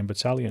 Australian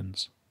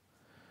battalions.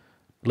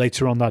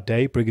 Later on that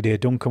day, Brigadier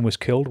Duncan was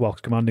killed while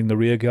commanding the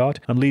rearguard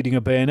and leading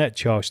a bayonet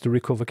charge to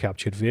recover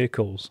captured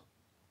vehicles.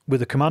 With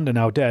the commander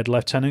now dead,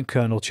 Lieutenant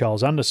Colonel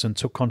Charles Anderson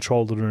took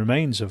control of the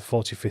remains of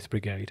 45th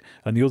Brigade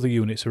and the other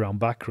units around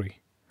Bakri.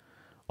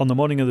 On the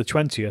morning of the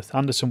 20th,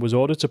 Anderson was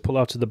ordered to pull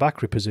out of the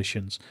Bakri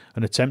positions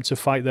and attempt to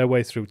fight their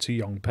way through to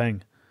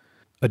Yongpeng.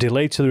 A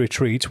delay to the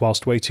retreat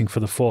whilst waiting for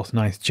the 4th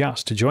 9th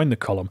Jats to join the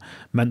column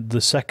meant the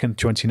 2nd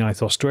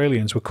 29th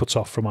Australians were cut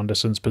off from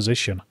Anderson's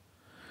position.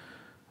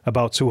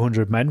 About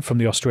 200 men from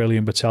the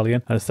Australian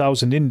battalion and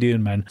 1,000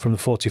 Indian men from the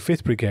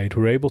 45th Brigade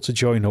were able to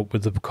join up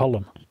with the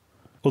column.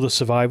 Other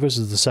survivors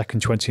of the 2nd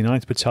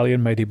 29th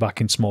Battalion made it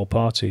back in small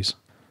parties.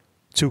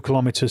 2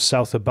 kilometres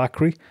south of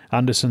Bakri,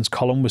 Anderson's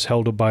column was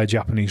held up by a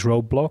Japanese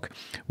roadblock,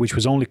 which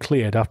was only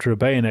cleared after a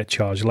bayonet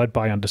charge led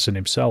by Anderson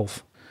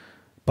himself.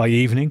 By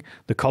evening,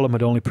 the column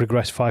had only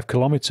progressed 5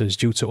 kilometres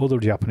due to other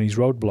Japanese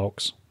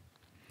roadblocks.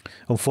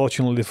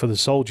 Unfortunately for the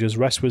soldiers,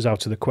 rest was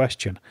out of the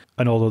question,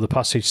 and although the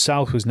passage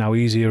south was now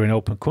easier in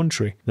open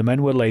country, the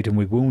men were laden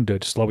with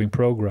wounded, slowing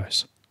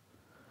progress.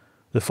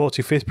 The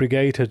 45th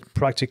Brigade had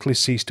practically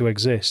ceased to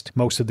exist.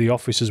 Most of the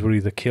officers were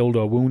either killed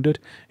or wounded,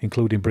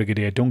 including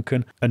Brigadier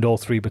Duncan and all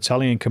 3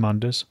 battalion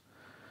commanders.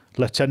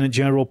 Lieutenant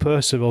General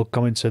Percival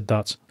commented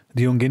that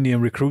the young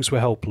Indian recruits were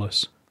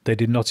helpless. They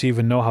did not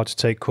even know how to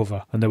take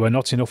cover, and there were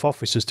not enough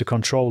officers to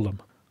control them.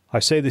 I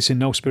say this in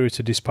no spirit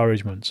of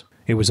disparagement.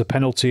 It was a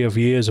penalty of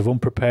years of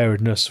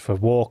unpreparedness for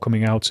war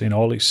coming out in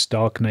all its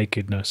stark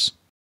nakedness.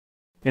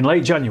 In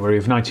late January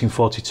of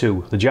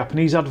 1942, the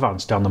Japanese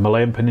advance down the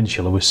Malayan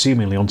Peninsula was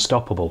seemingly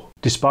unstoppable.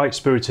 Despite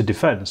spirited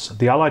defence,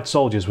 the Allied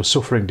soldiers were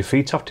suffering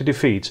defeat after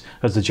defeat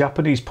as the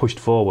Japanese pushed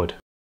forward.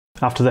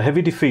 After the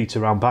heavy defeat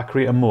around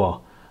Bakri and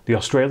Moor, the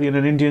Australian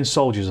and Indian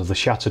soldiers of the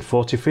shattered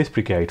 45th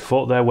Brigade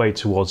fought their way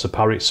towards the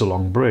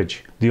Parit-Sulong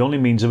Bridge, the only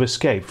means of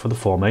escape for the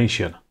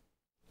formation.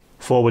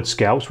 Forward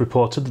scouts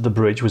reported that the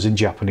bridge was in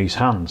Japanese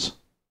hands.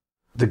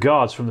 The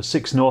guards from the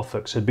 6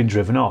 Norfolks had been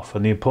driven off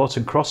and the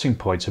important crossing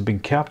points had been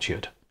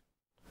captured.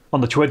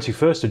 On the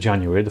 21st of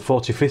January, the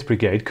 45th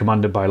Brigade,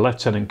 commanded by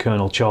Lieutenant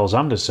Colonel Charles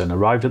Anderson,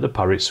 arrived at the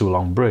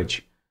Parit-Sulong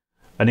Bridge.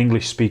 An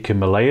English-speaking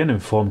Malayan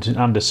informed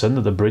Anderson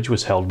that the bridge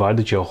was held by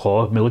the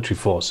Johor military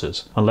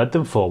forces and led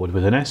them forward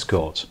with an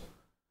escort.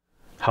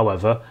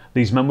 However,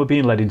 these men were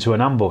being led into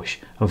an ambush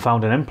and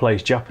found an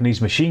emplaced Japanese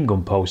machine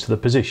gun post to the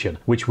position,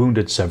 which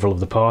wounded several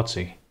of the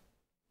party.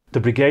 The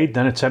brigade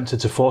then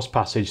attempted to force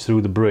passage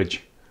through the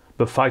bridge,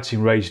 but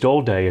fighting raged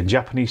all day and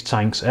Japanese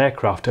tanks,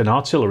 aircraft and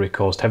artillery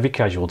caused heavy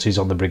casualties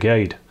on the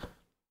brigade.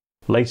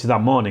 Later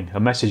that morning, a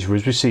message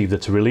was received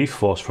that a relief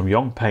force from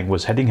Yongpeng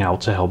was heading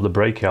out to help the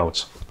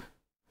breakout.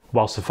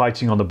 Whilst the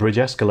fighting on the bridge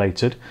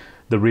escalated,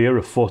 the rear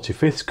of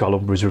 45th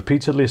Column was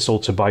repeatedly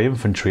assaulted by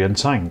infantry and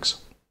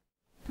tanks.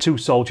 2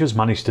 soldiers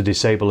managed to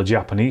disable a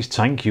Japanese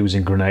tank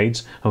using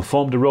grenades and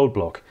formed a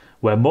roadblock,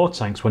 where more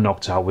tanks were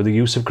knocked out with the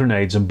use of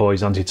grenades and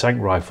boys' anti-tank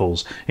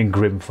rifles in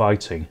grim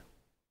fighting.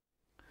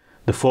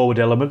 The forward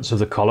elements of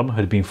the column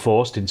had been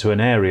forced into an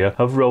area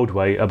of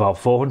roadway about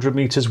 400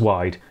 metres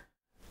wide.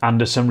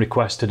 Anderson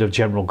requested of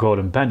General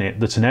Gordon Bennett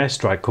that an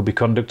airstrike could be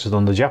conducted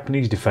on the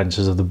Japanese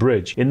defences of the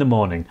bridge in the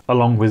morning,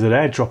 along with an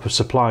airdrop of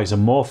supplies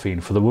and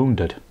morphine for the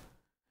wounded.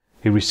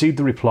 He received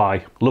the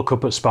reply, "Look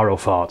up at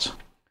Sparrowfart."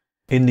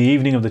 In the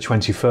evening of the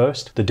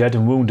 21st, the dead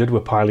and wounded were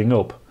piling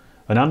up,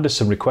 and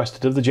Anderson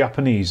requested of the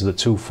Japanese that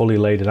 2 fully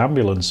laden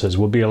ambulances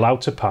would be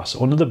allowed to pass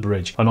under the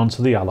bridge and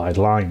onto the Allied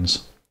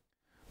lines.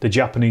 The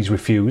Japanese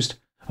refused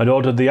and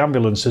ordered the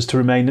ambulances to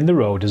remain in the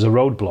road as a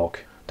roadblock.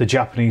 The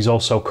Japanese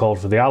also called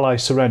for the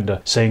Allies'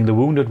 surrender, saying the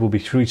wounded would be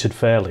treated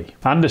fairly.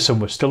 Anderson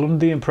was still under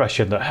the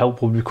impression that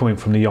help would be coming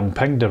from the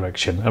Yongpeng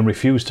direction and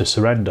refused to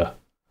surrender.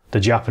 The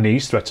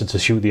Japanese threatened to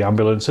shoot the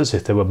ambulances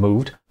if they were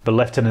moved, but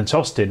Lieutenant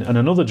Austin and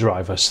another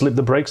driver slipped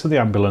the brakes of the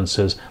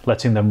ambulances,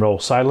 letting them roll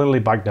silently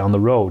back down the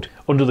road.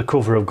 Under the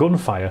cover of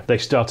gunfire, they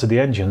started the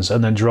engines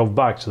and then drove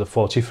back to the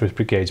 45th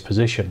Brigade's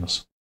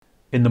positions.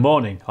 In the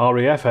morning,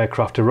 RAF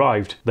aircraft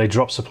arrived, they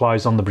dropped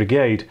supplies on the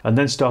brigade and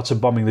then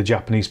started bombing the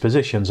Japanese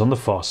positions on the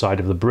far side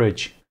of the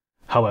bridge.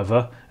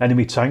 However,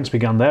 enemy tanks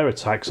began their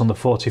attacks on the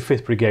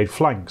 45th Brigade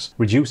flanks,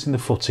 reducing the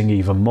footing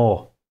even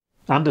more.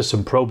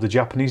 Anderson probed the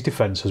Japanese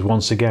defences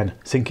once again,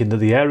 thinking that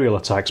the aerial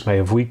attacks may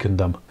have weakened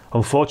them.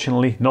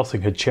 Unfortunately,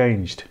 nothing had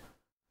changed.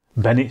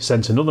 Bennett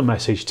sent another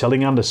message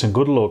telling Anderson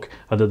good luck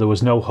and that there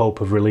was no hope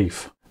of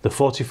relief. The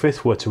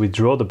 45th were to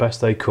withdraw the best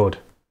they could.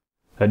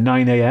 At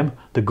 9 AM,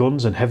 the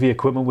guns and heavy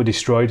equipment were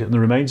destroyed and the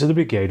remains of the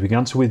brigade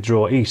began to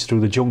withdraw east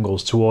through the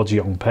jungles towards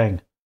Yongpeng.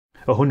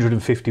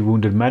 150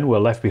 wounded men were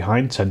left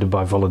behind, tended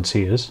by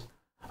volunteers.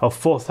 Of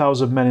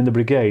 4,000 men in the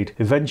brigade,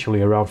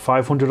 eventually around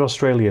 500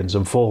 Australians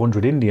and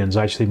 400 Indians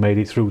actually made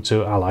it through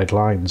to Allied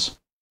lines.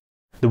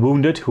 The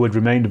wounded who had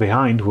remained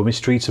behind were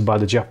mistreated by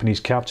the Japanese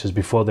captors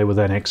before they were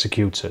then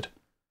executed.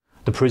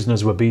 The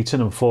prisoners were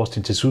beaten and forced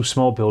into two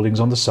small buildings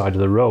on the side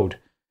of the road,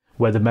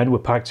 where the men were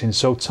packed in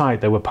so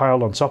tight they were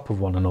piled on top of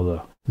one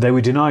another. They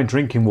were denied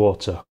drinking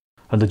water,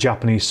 and the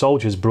Japanese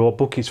soldiers brought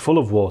buckets full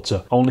of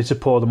water only to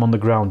pour them on the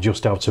ground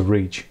just out of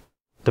reach.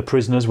 The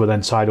prisoners were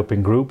then tied up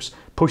in groups,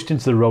 pushed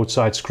into the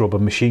roadside scrub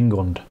and machine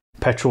gunned.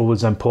 Petrol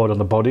was then poured on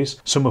the bodies,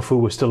 some of who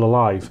were still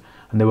alive,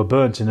 and they were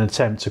burnt in an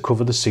attempt to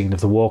cover the scene of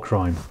the war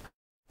crime.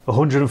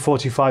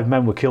 145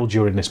 men were killed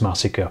during this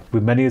massacre,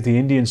 with many of the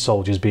Indian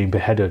soldiers being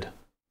beheaded.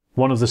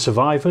 One of the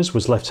survivors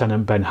was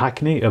Lieutenant Ben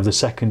Hackney of the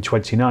 2nd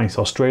 29th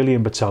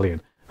Australian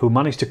Battalion, who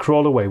managed to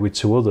crawl away with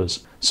two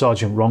others,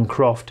 Sergeant Ron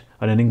Croft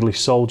and an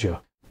English soldier,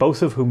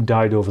 both of whom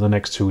died over the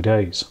next 2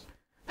 days.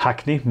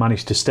 Hackney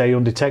managed to stay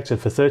undetected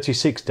for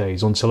 36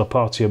 days until a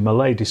party of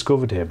Malay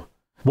discovered him.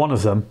 One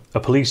of them, a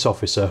police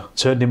officer,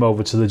 turned him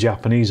over to the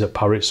Japanese at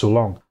Parit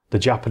Sulong. The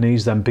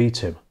Japanese then beat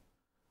him.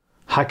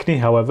 Hackney,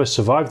 however,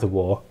 survived the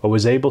war and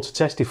was able to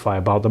testify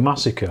about the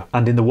massacre,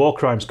 and in the War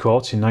Crimes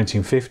Court in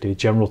 1950,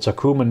 General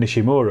Takuma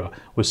Nishimura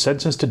was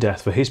sentenced to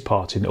death for his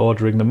part in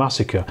ordering the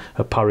massacre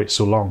at Parit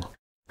Sulong.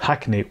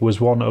 Hackney was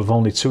one of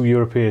only 2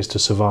 Europeans to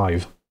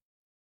survive.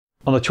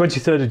 On the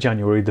 23rd of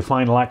January, the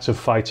final act of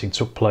fighting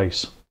took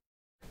place.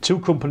 2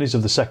 companies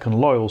of the 2nd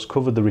Loyals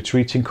covered the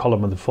retreating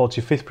column of the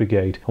 45th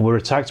Brigade and were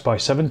attacked by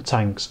 7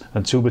 tanks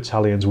and 2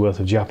 battalions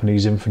worth of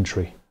Japanese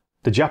infantry.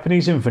 The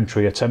Japanese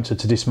infantry attempted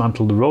to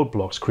dismantle the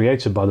roadblocks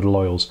created by the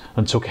Loyals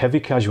and took heavy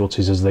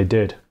casualties as they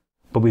did.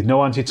 But with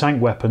no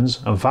anti-tank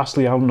weapons and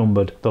vastly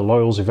outnumbered, the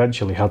Loyals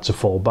eventually had to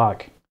fall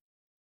back.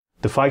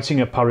 The fighting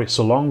at Parit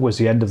Sulong was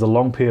the end of the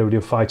long period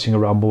of fighting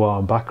around Muar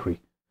and Bakri.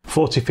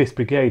 45th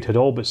Brigade had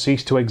all but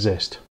ceased to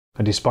exist,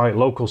 and despite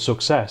local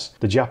success,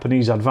 the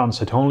Japanese advance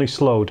had only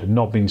slowed and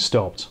not been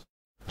stopped.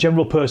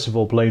 General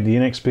Percival blamed the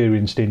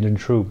inexperienced Indian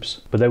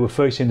troops, but they were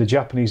facing the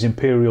Japanese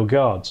Imperial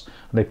Guards,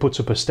 and they put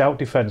up a stout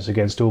defence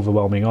against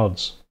overwhelming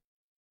odds.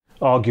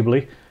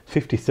 Arguably,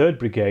 53rd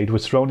Brigade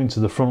was thrown into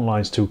the front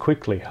lines too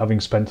quickly, having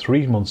spent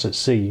 3 months at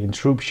sea in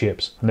troop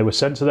ships, and they were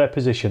sent to their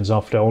positions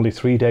after only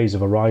 3 days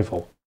of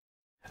arrival.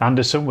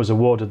 Anderson was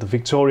awarded the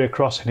Victoria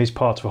Cross in his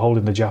part for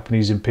holding the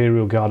Japanese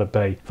Imperial Guard at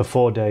bay for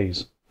 4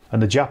 days,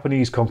 and the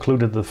Japanese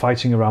concluded that the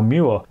fighting around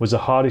Muir was the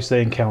hardest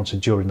they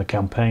encountered during the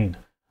campaign,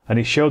 and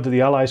it showed that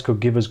the Allies could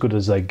give as good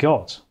as they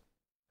got.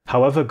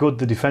 However good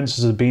the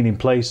defences had been in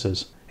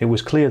places, it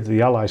was clear that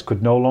the Allies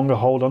could no longer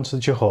hold on to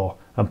Johor,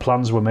 and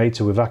plans were made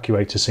to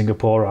evacuate to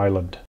Singapore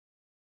Island.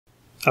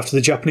 After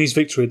the Japanese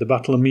victory at the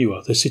Battle of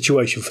Muir, the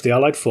situation for the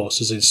Allied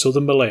forces in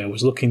southern Malaya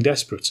was looking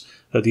desperate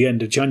at the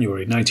end of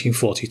January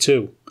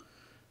 1942.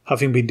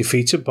 Having been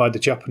defeated by the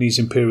Japanese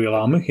Imperial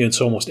Army in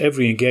almost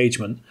every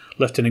engagement,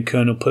 Lieutenant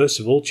Colonel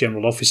Percival,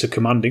 General Officer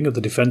Commanding of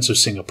the Defence of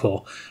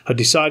Singapore, had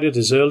decided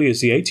as early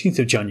as the 18th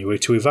of January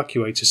to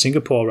evacuate to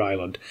Singapore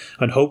Island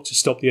and hoped to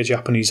stop the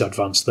Japanese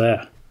advance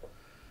there.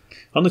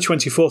 On the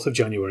 24th of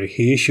January,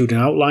 he issued an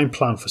outline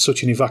plan for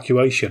such an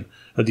evacuation,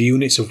 and the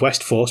units of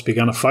West Force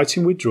began a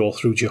fighting withdrawal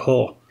through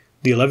Johor.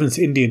 The 11th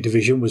Indian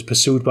Division was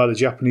pursued by the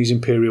Japanese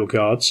Imperial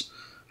Guards.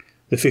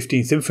 The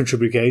 15th Infantry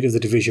Brigade of the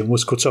division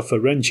was cut off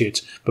at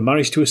Renjit, but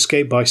managed to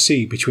escape by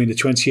sea between the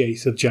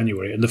 28th of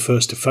January and the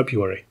 1st of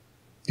February.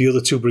 The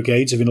other 2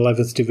 brigades of an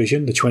 11th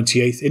Division, the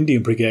 28th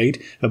Indian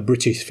Brigade and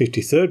British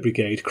 53rd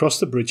Brigade, crossed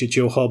the bridge at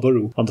Johor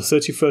Bahru on the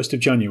 31st of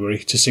January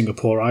to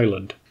Singapore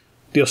Island.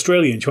 The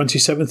Australian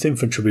 27th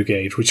Infantry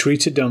Brigade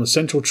retreated down the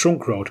Central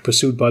Trunk Road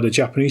pursued by the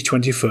Japanese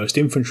 21st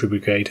Infantry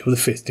Brigade of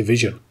the 5th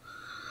Division.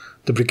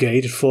 The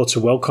brigade had fought a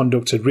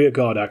well-conducted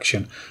rearguard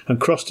action and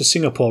crossed to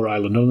Singapore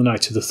Island on the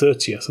night of the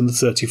 30th and the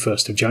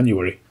 31st of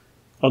January.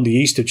 On the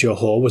east of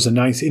Johor was the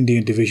 9th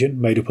Indian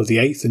Division, made up of the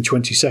 8th and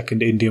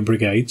 22nd Indian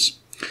Brigades.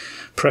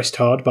 Pressed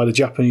hard by the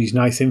Japanese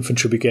 9th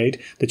Infantry Brigade,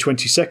 the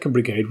 22nd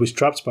Brigade was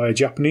trapped by a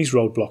Japanese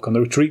roadblock on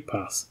the retreat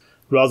path.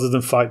 Rather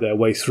than fight their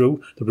way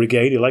through, the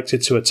brigade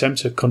elected to attempt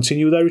to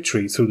continue their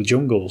retreat through the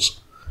jungles.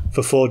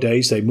 For 4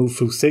 days they moved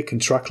through thick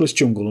and trackless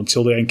jungle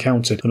until they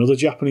encountered another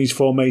Japanese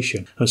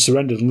formation and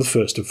surrendered on the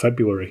 1st of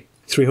February.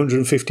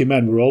 350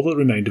 men were all that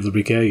remained of the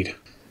brigade.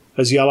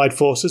 As the Allied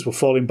forces were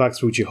falling back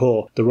through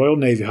Johor, the Royal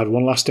Navy had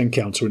one last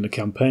encounter in the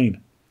campaign.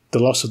 The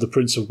loss of the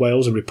Prince of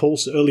Wales and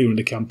repulse earlier in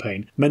the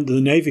campaign meant that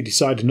the Navy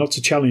decided not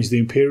to challenge the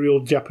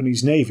Imperial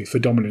Japanese Navy for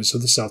dominance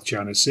of the South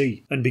China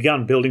Sea, and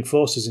began building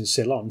forces in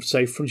Ceylon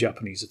safe from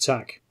Japanese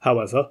attack.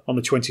 However, on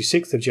the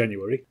 26th of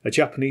January, a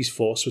Japanese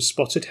force was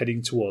spotted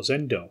heading towards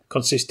Endo,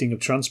 consisting of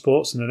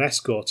transports and an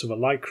escort of a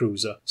light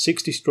cruiser,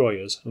 6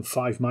 destroyers and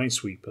 5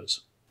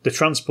 minesweepers. The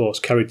transports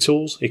carried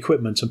tools,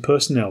 equipment and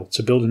personnel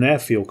to build an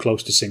airfield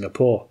close to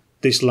Singapore.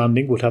 This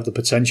landing would have the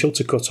potential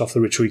to cut off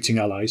the retreating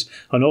Allies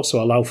and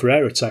also allow for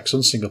air attacks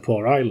on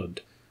Singapore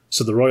Island,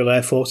 so the Royal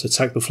Air Force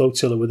attacked the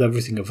flotilla with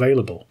everything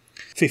available.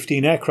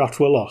 15 aircraft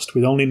were lost,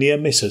 with only near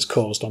misses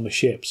caused on the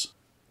ships.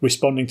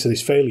 Responding to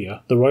this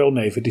failure, the Royal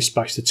Navy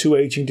dispatched the 2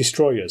 aging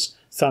destroyers,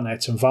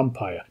 Thanet and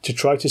Vampire, to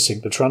try to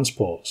sink the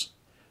transports.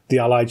 The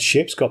Allied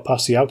ships got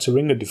past the outer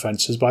ring of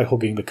defences by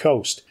hugging the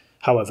coast.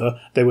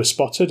 However, they were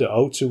spotted at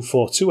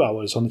 0242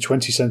 hours on the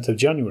 27th of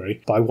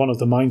January by one of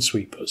the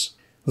minesweepers.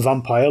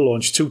 Vampire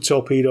launched 2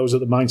 torpedoes at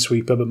the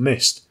minesweeper but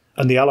missed,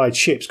 and the Allied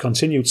ships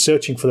continued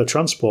searching for the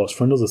transports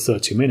for another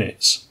 30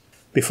 minutes.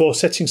 Before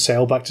setting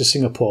sail back to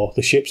Singapore,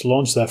 the ships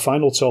launched their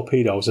final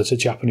torpedoes at a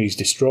Japanese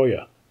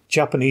destroyer.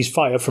 Japanese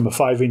fire from a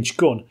 5-inch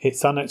gun hit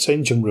Thanet's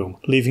engine room,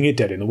 leaving it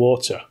dead in the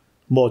water.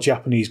 More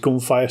Japanese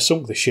gunfire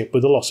sunk the ship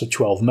with a loss of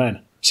 12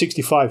 men.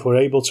 65 were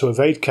able to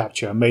evade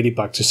capture and made it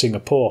back to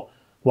Singapore,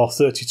 while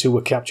 32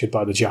 were captured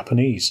by the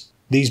Japanese.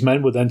 These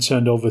men were then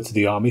turned over to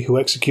the army, who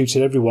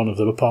executed every one of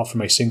them apart from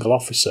a single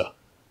officer.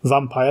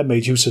 Vampire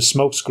made use of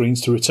smoke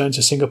screens to return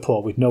to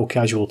Singapore with no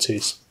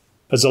casualties.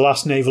 As the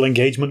last naval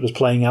engagement was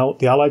playing out,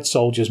 the Allied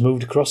soldiers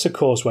moved across the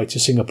causeway to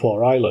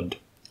Singapore Island.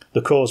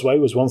 The causeway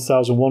was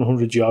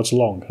 1,100 yards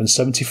long and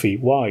 70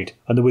 feet wide,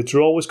 and the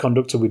withdrawal was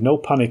conducted with no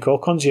panic or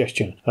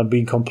congestion and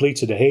being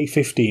completed at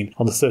 8:15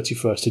 on the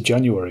 31st of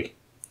January.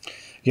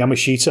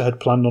 Yamashita had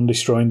planned on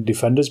destroying the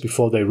defenders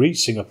before they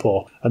reached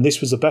Singapore, and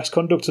this was the best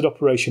conducted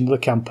operation of the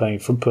campaign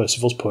from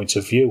Percival's point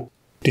of view.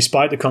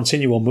 Despite the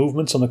continual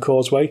movement on the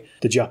causeway,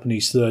 the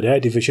Japanese 3rd Air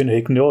Division had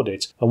ignored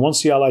it, and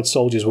once the Allied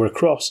soldiers were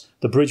across,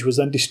 the bridge was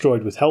then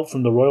destroyed with help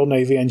from the Royal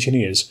Navy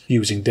engineers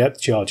using depth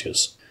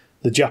charges.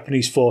 The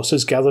Japanese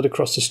forces gathered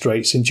across the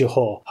straits in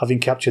Johor, having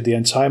captured the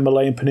entire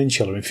Malayan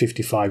peninsula in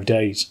 55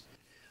 days.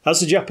 As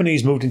the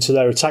Japanese moved into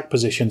their attack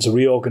position to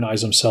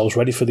reorganise themselves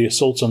ready for the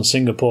assault on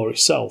Singapore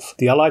itself,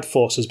 the Allied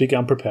forces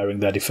began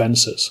preparing their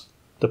defences.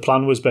 The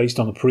plan was based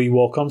on the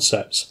pre-war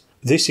concepts.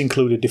 This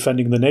included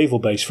defending the naval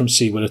base from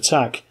seaward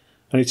attack,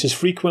 and it has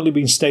frequently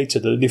been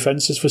stated that the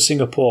defences for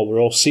Singapore were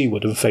all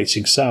seaward and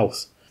facing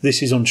south.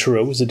 This is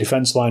untrue, as the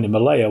defence line in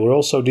Malaya were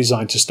also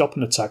designed to stop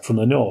an attack from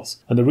the north,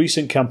 and the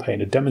recent campaign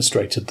had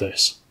demonstrated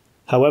this.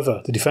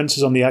 However, the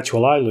defences on the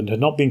actual island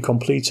had not been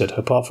completed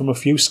apart from a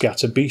few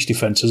scattered beach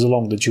defences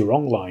along the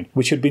Jurong line,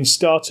 which had been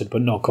started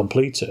but not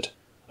completed.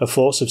 A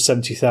force of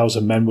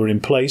 70,000 men were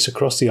in place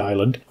across the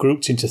island,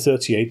 grouped into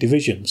 38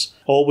 divisions.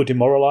 All were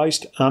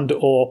demoralised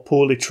and/or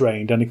poorly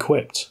trained and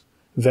equipped.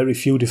 Very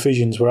few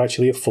divisions were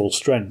actually at full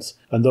strength,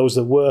 and those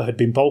that were had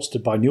been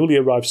bolstered by newly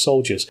arrived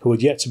soldiers who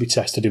had yet to be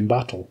tested in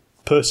battle.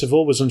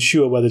 Percival was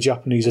unsure where the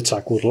Japanese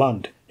attack would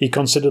land. He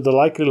considered the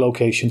likely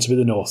location to be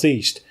the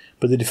northeast,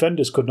 but the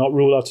defenders could not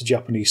rule out a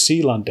Japanese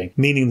sea landing,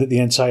 meaning that the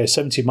entire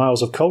 70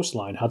 miles of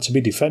coastline had to be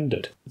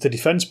defended. The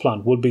defence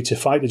plan would be to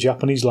fight the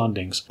Japanese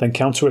landings, then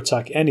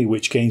counter-attack any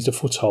which gains a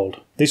foothold.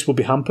 This would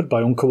be hampered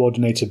by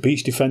uncoordinated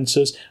beach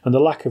defences and the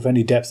lack of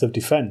any depth of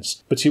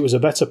defence, but it was a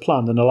better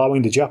plan than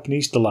allowing the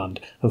Japanese to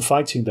land and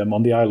fighting them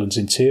on the island's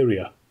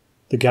interior.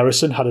 The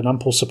garrison had an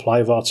ample supply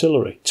of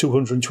artillery,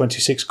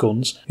 226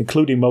 guns,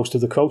 including most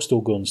of the coastal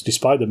guns,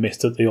 despite the myth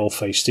that they all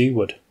faced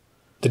seaward.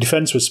 The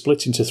defence was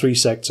split into 3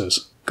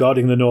 sectors.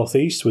 Guarding the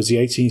northeast was the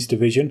 18th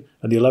Division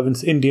and the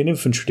 11th Indian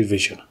Infantry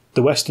Division.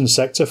 The western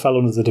sector fell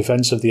under the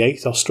defence of the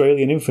 8th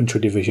Australian Infantry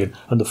Division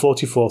and the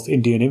 44th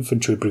Indian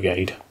Infantry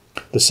Brigade.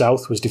 The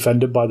south was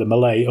defended by the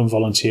Malay and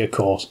Volunteer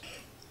Corps.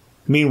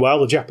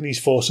 Meanwhile, the Japanese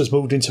forces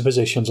moved into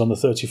positions on the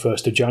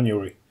 31st of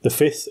January. The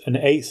 5th and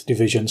 8th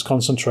Divisions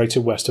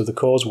concentrated west of the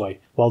causeway,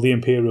 while the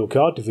Imperial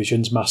Guard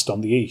Divisions massed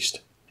on the east.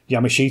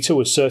 Yamashita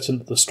was certain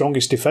that the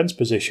strongest defence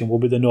position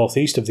would be the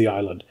northeast of the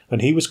island,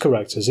 and he was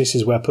correct, as this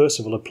is where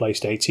Percival had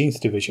placed 18th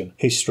Division,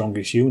 his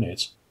strongest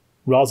unit.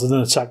 Rather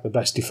than attack the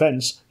best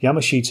defence,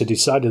 Yamashita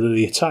decided that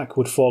the attack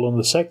would fall on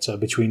the sector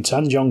between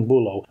Tanjong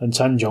Buloh and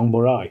Tanjong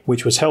Murai,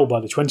 which was held by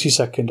the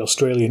 22nd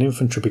Australian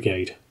Infantry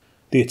Brigade.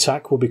 The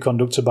attack would be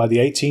conducted by the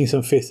 18th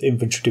and 5th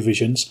Infantry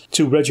Divisions,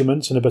 2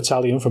 regiments and a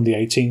battalion from the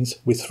 18th,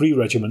 with 3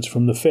 regiments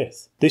from the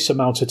 5th. This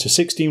amounted to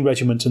 16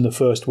 regiments in the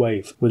first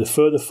wave, with a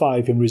further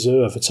 5 in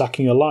reserve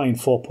attacking a line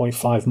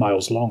 4.5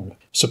 miles long.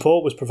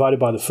 Support was provided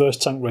by the 1st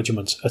Tank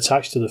Regiment,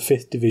 attached to the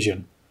 5th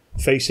Division.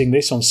 Facing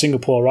this on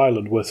Singapore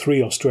Island were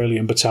 3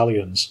 Australian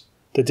battalions.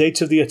 The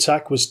date of the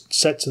attack was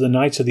set to the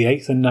night of the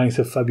 8th and 9th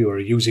of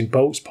February, using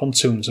boats,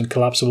 pontoons and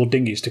collapsible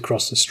dinghies to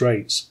cross the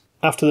straits.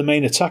 After the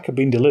main attack had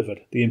been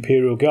delivered, the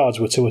Imperial Guards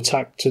were to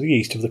attack to the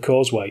east of the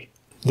causeway.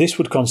 This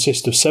would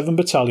consist of 7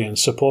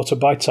 battalions supported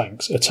by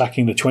tanks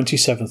attacking the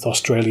 27th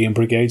Australian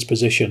Brigade's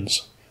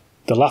positions.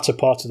 The latter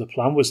part of the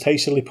plan was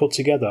hastily put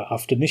together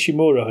after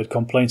Nishimura had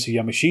complained to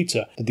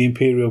Yamashita that the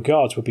Imperial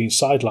Guards were being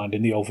sidelined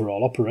in the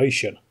overall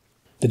operation.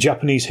 The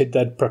Japanese hid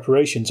their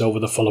preparations over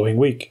the following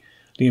week.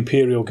 The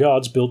Imperial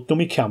Guards built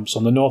dummy camps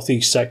on the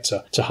northeast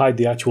sector to hide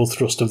the actual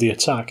thrust of the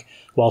attack,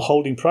 while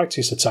holding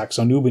practice attacks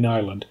on Ubin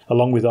Island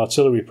along with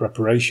artillery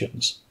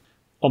preparations.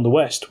 On the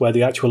west, where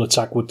the actual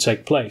attack would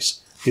take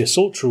place, the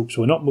assault troops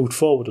were not moved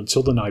forward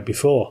until the night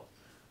before.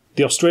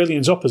 The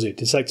Australians opposite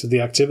detected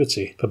the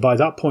activity, but by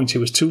that point it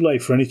was too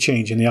late for any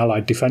change in the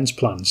Allied defence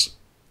plans.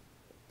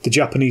 The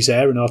Japanese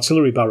air and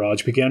artillery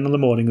barrage began on the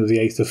morning of the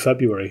 8th of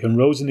February and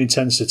rose in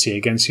intensity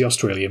against the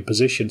Australian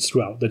positions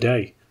throughout the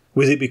day.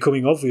 With it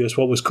becoming obvious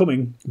what was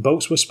coming,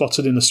 boats were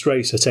spotted in the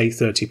straits at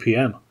 8:30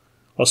 p.m.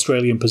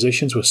 Australian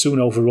positions were soon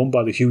overrun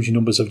by the huge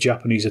numbers of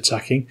Japanese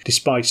attacking,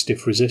 despite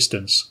stiff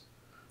resistance.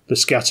 The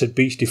scattered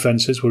beach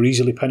defences were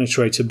easily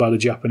penetrated by the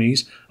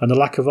Japanese, and the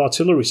lack of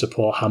artillery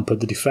support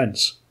hampered the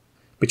defence.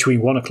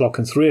 Between 1 o'clock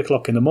and 3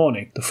 o'clock in the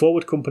morning, the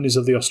forward companies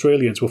of the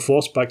Australians were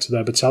forced back to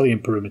their battalion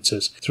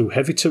perimeters through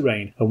heavy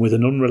terrain and with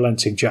an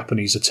unrelenting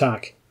Japanese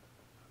attack.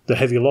 The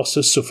heavy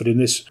losses suffered in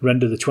this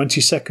rendered the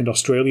 22nd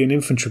Australian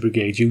Infantry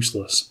Brigade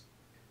useless.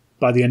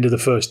 By the end of the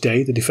first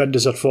day, the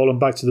defenders had fallen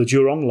back to the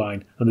Jurong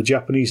line and the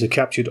Japanese had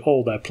captured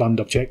all their planned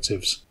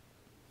objectives.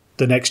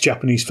 The next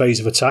Japanese phase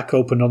of attack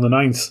opened on the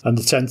 9th and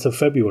the 10th of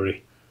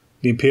February.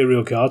 The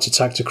Imperial Guards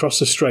attacked across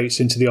the straits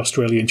into the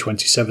Australian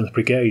 27th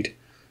Brigade.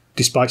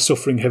 Despite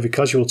suffering heavy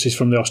casualties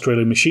from the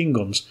Australian machine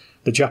guns,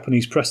 the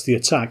Japanese pressed the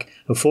attack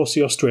and forced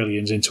the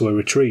Australians into a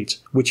retreat,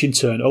 which in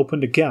turn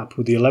opened a gap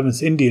with the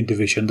 11th Indian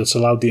Division that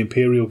allowed the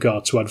Imperial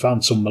Guard to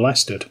advance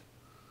unmolested.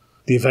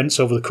 The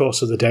events over the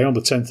course of the day on the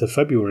 10th of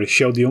February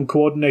showed the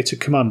uncoordinated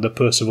command that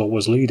Percival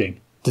was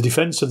leading. The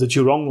defence of the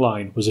Jurong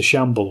line was a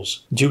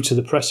shambles, due to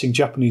the pressing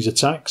Japanese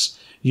attacks,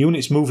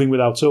 units moving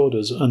without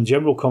orders and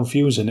general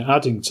confusion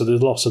adding to the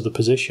loss of the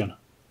position.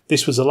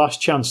 This was the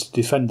last chance to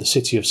defend the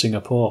city of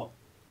Singapore.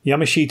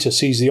 Yamashita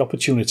seized the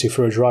opportunity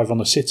for a drive on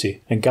the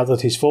city and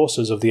gathered his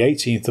forces of the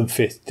 18th and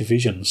 5th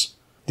Divisions.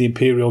 The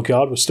Imperial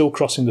Guard were still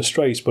crossing the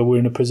straits but were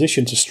in a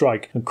position to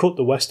strike and cut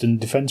the western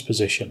defence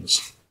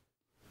positions.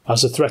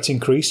 As the threat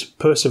increased,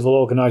 Percival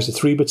organised a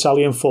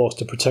 3-battalion force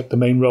to protect the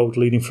main road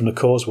leading from the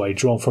causeway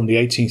drawn from the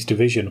 18th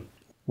Division.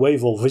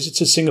 Wavell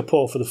visited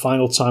Singapore for the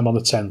final time on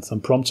the 10th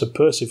and prompted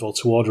Percival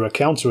to order a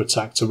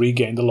counter-attack to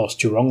regain the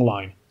lost Jurong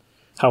line.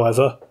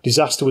 However,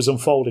 disaster was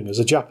unfolding as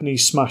the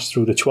Japanese smashed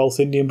through the 12th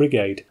Indian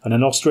Brigade and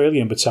an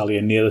Australian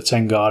battalion near the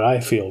Tengar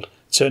airfield,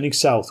 turning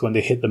south when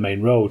they hit the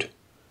main road.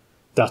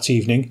 That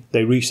evening,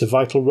 they reached the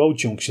vital road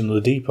junction of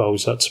the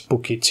depots at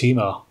Bukit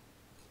Timah.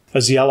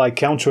 As the Allied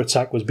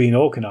counter-attack was being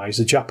organised,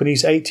 the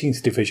Japanese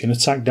 18th Division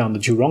attacked down the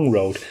Jurong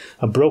Road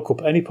and broke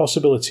up any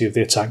possibility of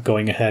the attack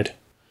going ahead.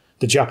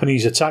 The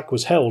Japanese attack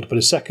was held, but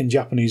a second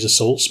Japanese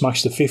assault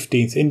smashed the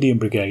 15th Indian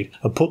Brigade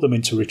and put them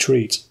into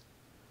retreat.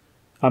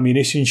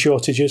 Ammunition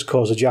shortages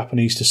caused the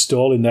Japanese to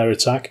stall in their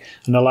attack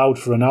and allowed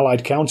for an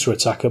Allied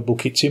counter-attack at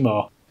Bukit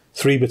Timah.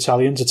 3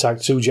 battalions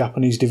attacked 2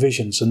 Japanese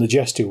divisions and the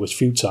gesture was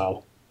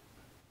futile.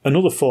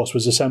 Another force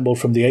was assembled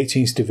from the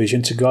 18th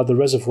Division to guard the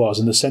reservoirs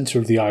in the centre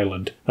of the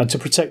island and to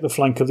protect the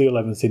flank of the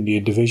 11th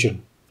Indian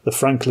Division. The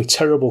frankly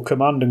terrible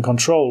command and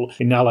control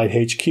in Allied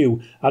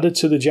HQ added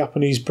to the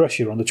Japanese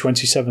pressure on the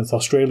 27th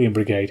Australian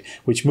Brigade,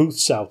 which moved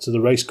south to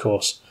the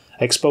racecourse,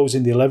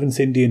 exposing the 11th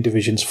Indian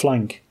Division's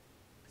flank.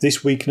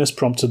 This weakness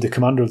prompted the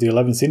commander of the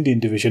 11th Indian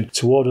Division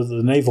to order that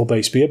the naval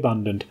base be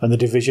abandoned and the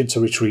division to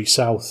retreat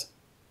south.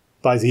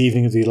 By the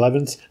evening of the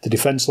 11th, the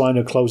defence line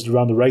had closed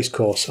around the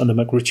racecourse and the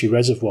McRitchie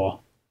Reservoir.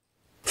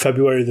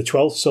 February the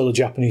 12th saw the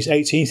Japanese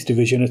 18th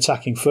Division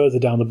attacking further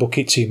down the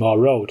Bukit Timah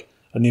Road,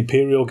 and the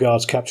Imperial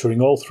Guards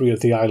capturing all 3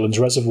 of the island's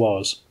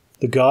reservoirs.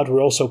 The Guard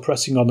were also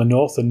pressing on the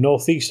north and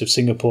northeast of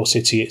Singapore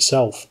City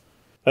itself.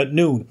 At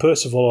noon,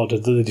 Percival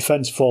ordered that the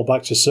defence fall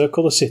back to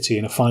circle the city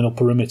in a final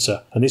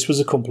perimeter, and this was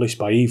accomplished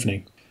by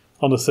evening.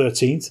 On the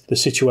 13th, the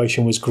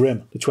situation was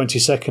grim. The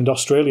 22nd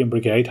Australian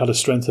Brigade had a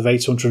strength of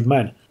 800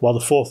 men, while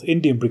the 4th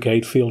Indian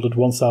Brigade fielded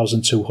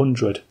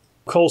 1,200.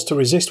 Calls to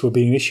resist were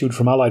being issued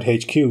from Allied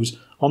HQs.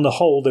 On the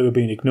whole, they were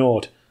being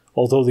ignored.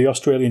 Although the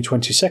Australian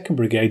 22nd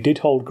Brigade did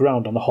hold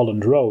ground on the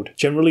Holland Road,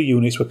 generally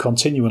units were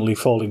continually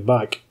falling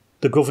back.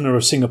 The Governor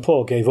of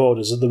Singapore gave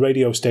orders that the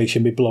radio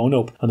station be blown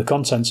up and the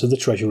contents of the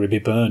treasury be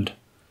burned.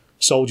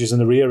 Soldiers in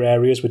the rear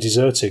areas were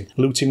deserting,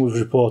 looting was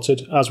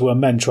reported, as were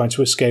men trying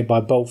to escape by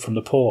boat from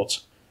the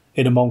port.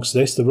 In amongst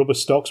this, the rubber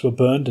stocks were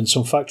burned and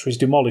some factories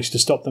demolished to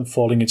stop them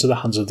falling into the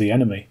hands of the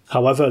enemy.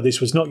 However,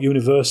 this was not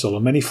universal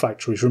and many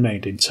factories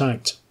remained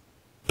intact.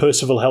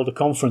 Percival held a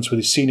conference with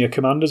his senior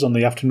commanders on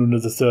the afternoon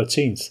of the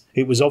 13th.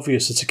 It was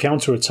obvious that a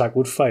counter-attack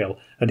would fail,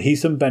 and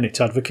Heath and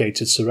Bennett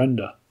advocated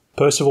surrender.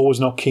 Percival was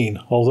not keen,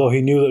 although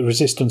he knew that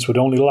resistance would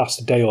only last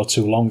a day or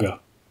 2 longer.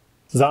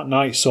 That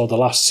night saw the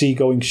last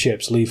sea-going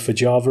ships leave for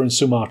Java and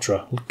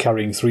Sumatra,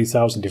 carrying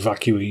 3,000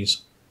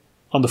 evacuees.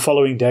 On the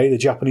following day, the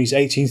Japanese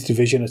 18th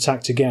Division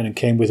attacked again and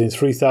came within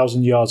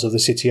 3,000 yards of the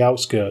city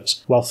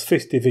outskirts, whilst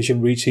 5th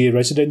Division reached the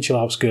residential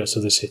outskirts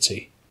of the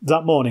city.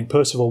 That morning,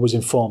 Percival was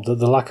informed that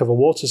the lack of a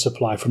water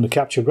supply from the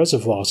captured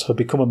reservoirs had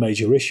become a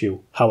major issue.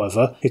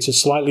 However, it had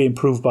slightly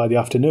improved by the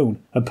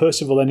afternoon, and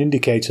Percival then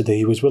indicated that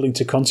he was willing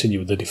to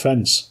continue the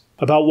defence.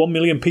 About 1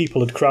 million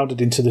people had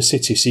crowded into the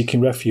city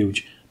seeking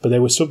refuge, but they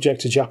were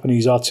subject to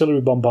Japanese artillery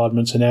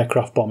bombardments and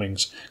aircraft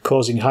bombings,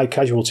 causing high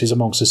casualties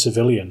amongst the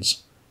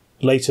civilians.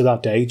 Later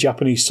that day,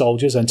 Japanese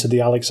soldiers entered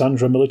the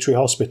Alexandra military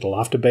hospital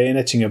after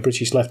bayoneting a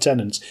British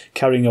lieutenant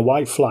carrying a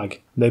white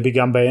flag. They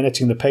began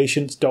bayoneting the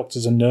patients,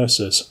 doctors and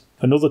nurses.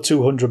 Another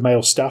 200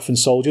 male staff and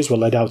soldiers were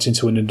led out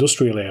into an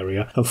industrial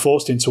area and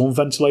forced into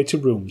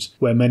unventilated rooms,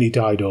 where many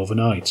died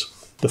overnight.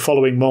 The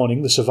following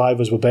morning, the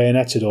survivors were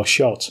bayoneted or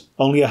shot.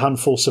 Only a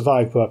handful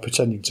survived by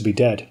pretending to be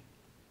dead.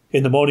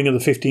 In the morning of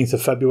the 15th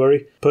of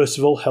February,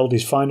 Percival held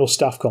his final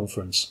staff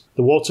conference.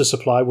 The water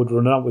supply would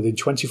run out within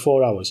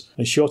 24 hours,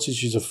 and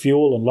shortages of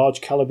fuel and large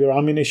calibre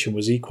ammunition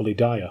was equally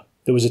dire.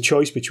 There was a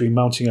choice between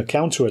mounting a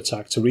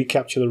counter-attack to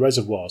recapture the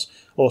reservoirs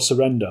or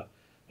surrender,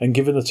 and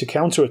given that a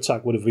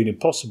counter-attack would have been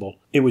impossible,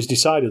 it was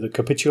decided that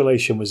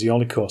capitulation was the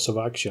only course of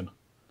action.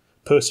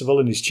 Percival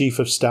and his chief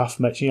of staff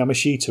met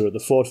Yamashita at the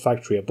Ford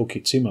factory at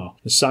Bukit Timah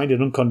and signed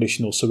an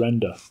unconditional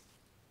surrender.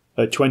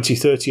 At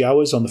 20:30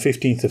 hours on the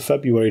 15th of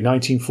February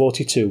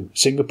 1942,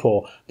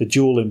 Singapore, the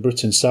jewel in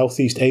Britain's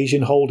Southeast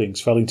Asian holdings,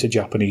 fell into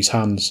Japanese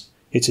hands.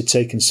 It had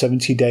taken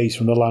 70 days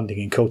from the landing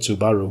in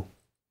Kotubaru.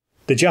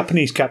 The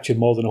Japanese captured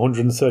more than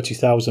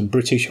 130,000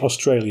 British,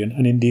 Australian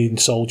and Indian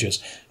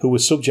soldiers who were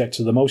subject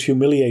to the most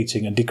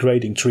humiliating and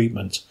degrading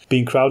treatment,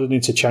 being crowded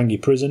into Changi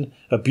prison,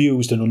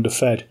 abused and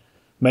underfed.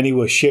 Many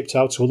were shipped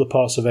out to other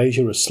parts of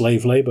Asia as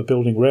slave labour,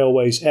 building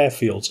railways,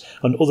 airfields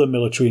and other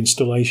military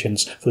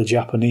installations for the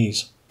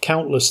Japanese.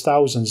 Countless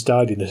thousands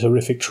died in this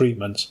horrific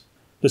treatment.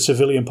 The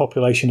civilian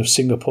population of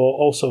Singapore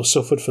also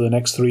suffered for the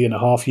next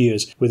 3.5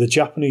 years, with the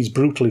Japanese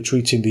brutally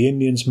treating the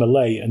Indians,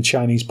 Malay and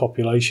Chinese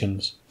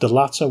populations, the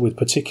latter with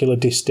particular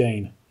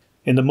disdain.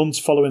 In the months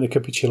following the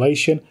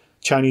capitulation,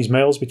 Chinese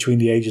males between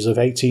the ages of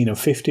 18 and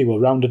 50 were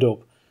rounded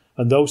up,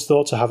 and those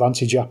thought to have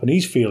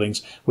anti-Japanese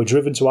feelings were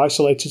driven to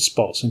isolated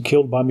spots and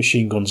killed by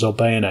machine guns or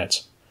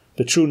bayonet.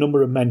 The true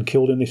number of men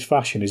killed in this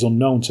fashion is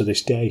unknown to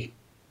this day.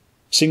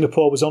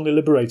 Singapore was only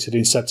liberated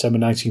in September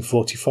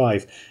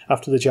 1945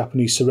 after the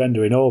Japanese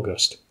surrender in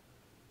August.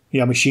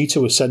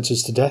 Yamashita was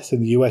sentenced to death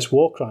in the US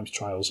war crimes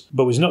trials,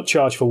 but was not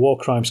charged for war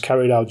crimes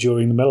carried out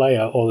during the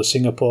Malaya or the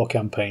Singapore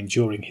campaign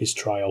during his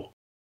trial.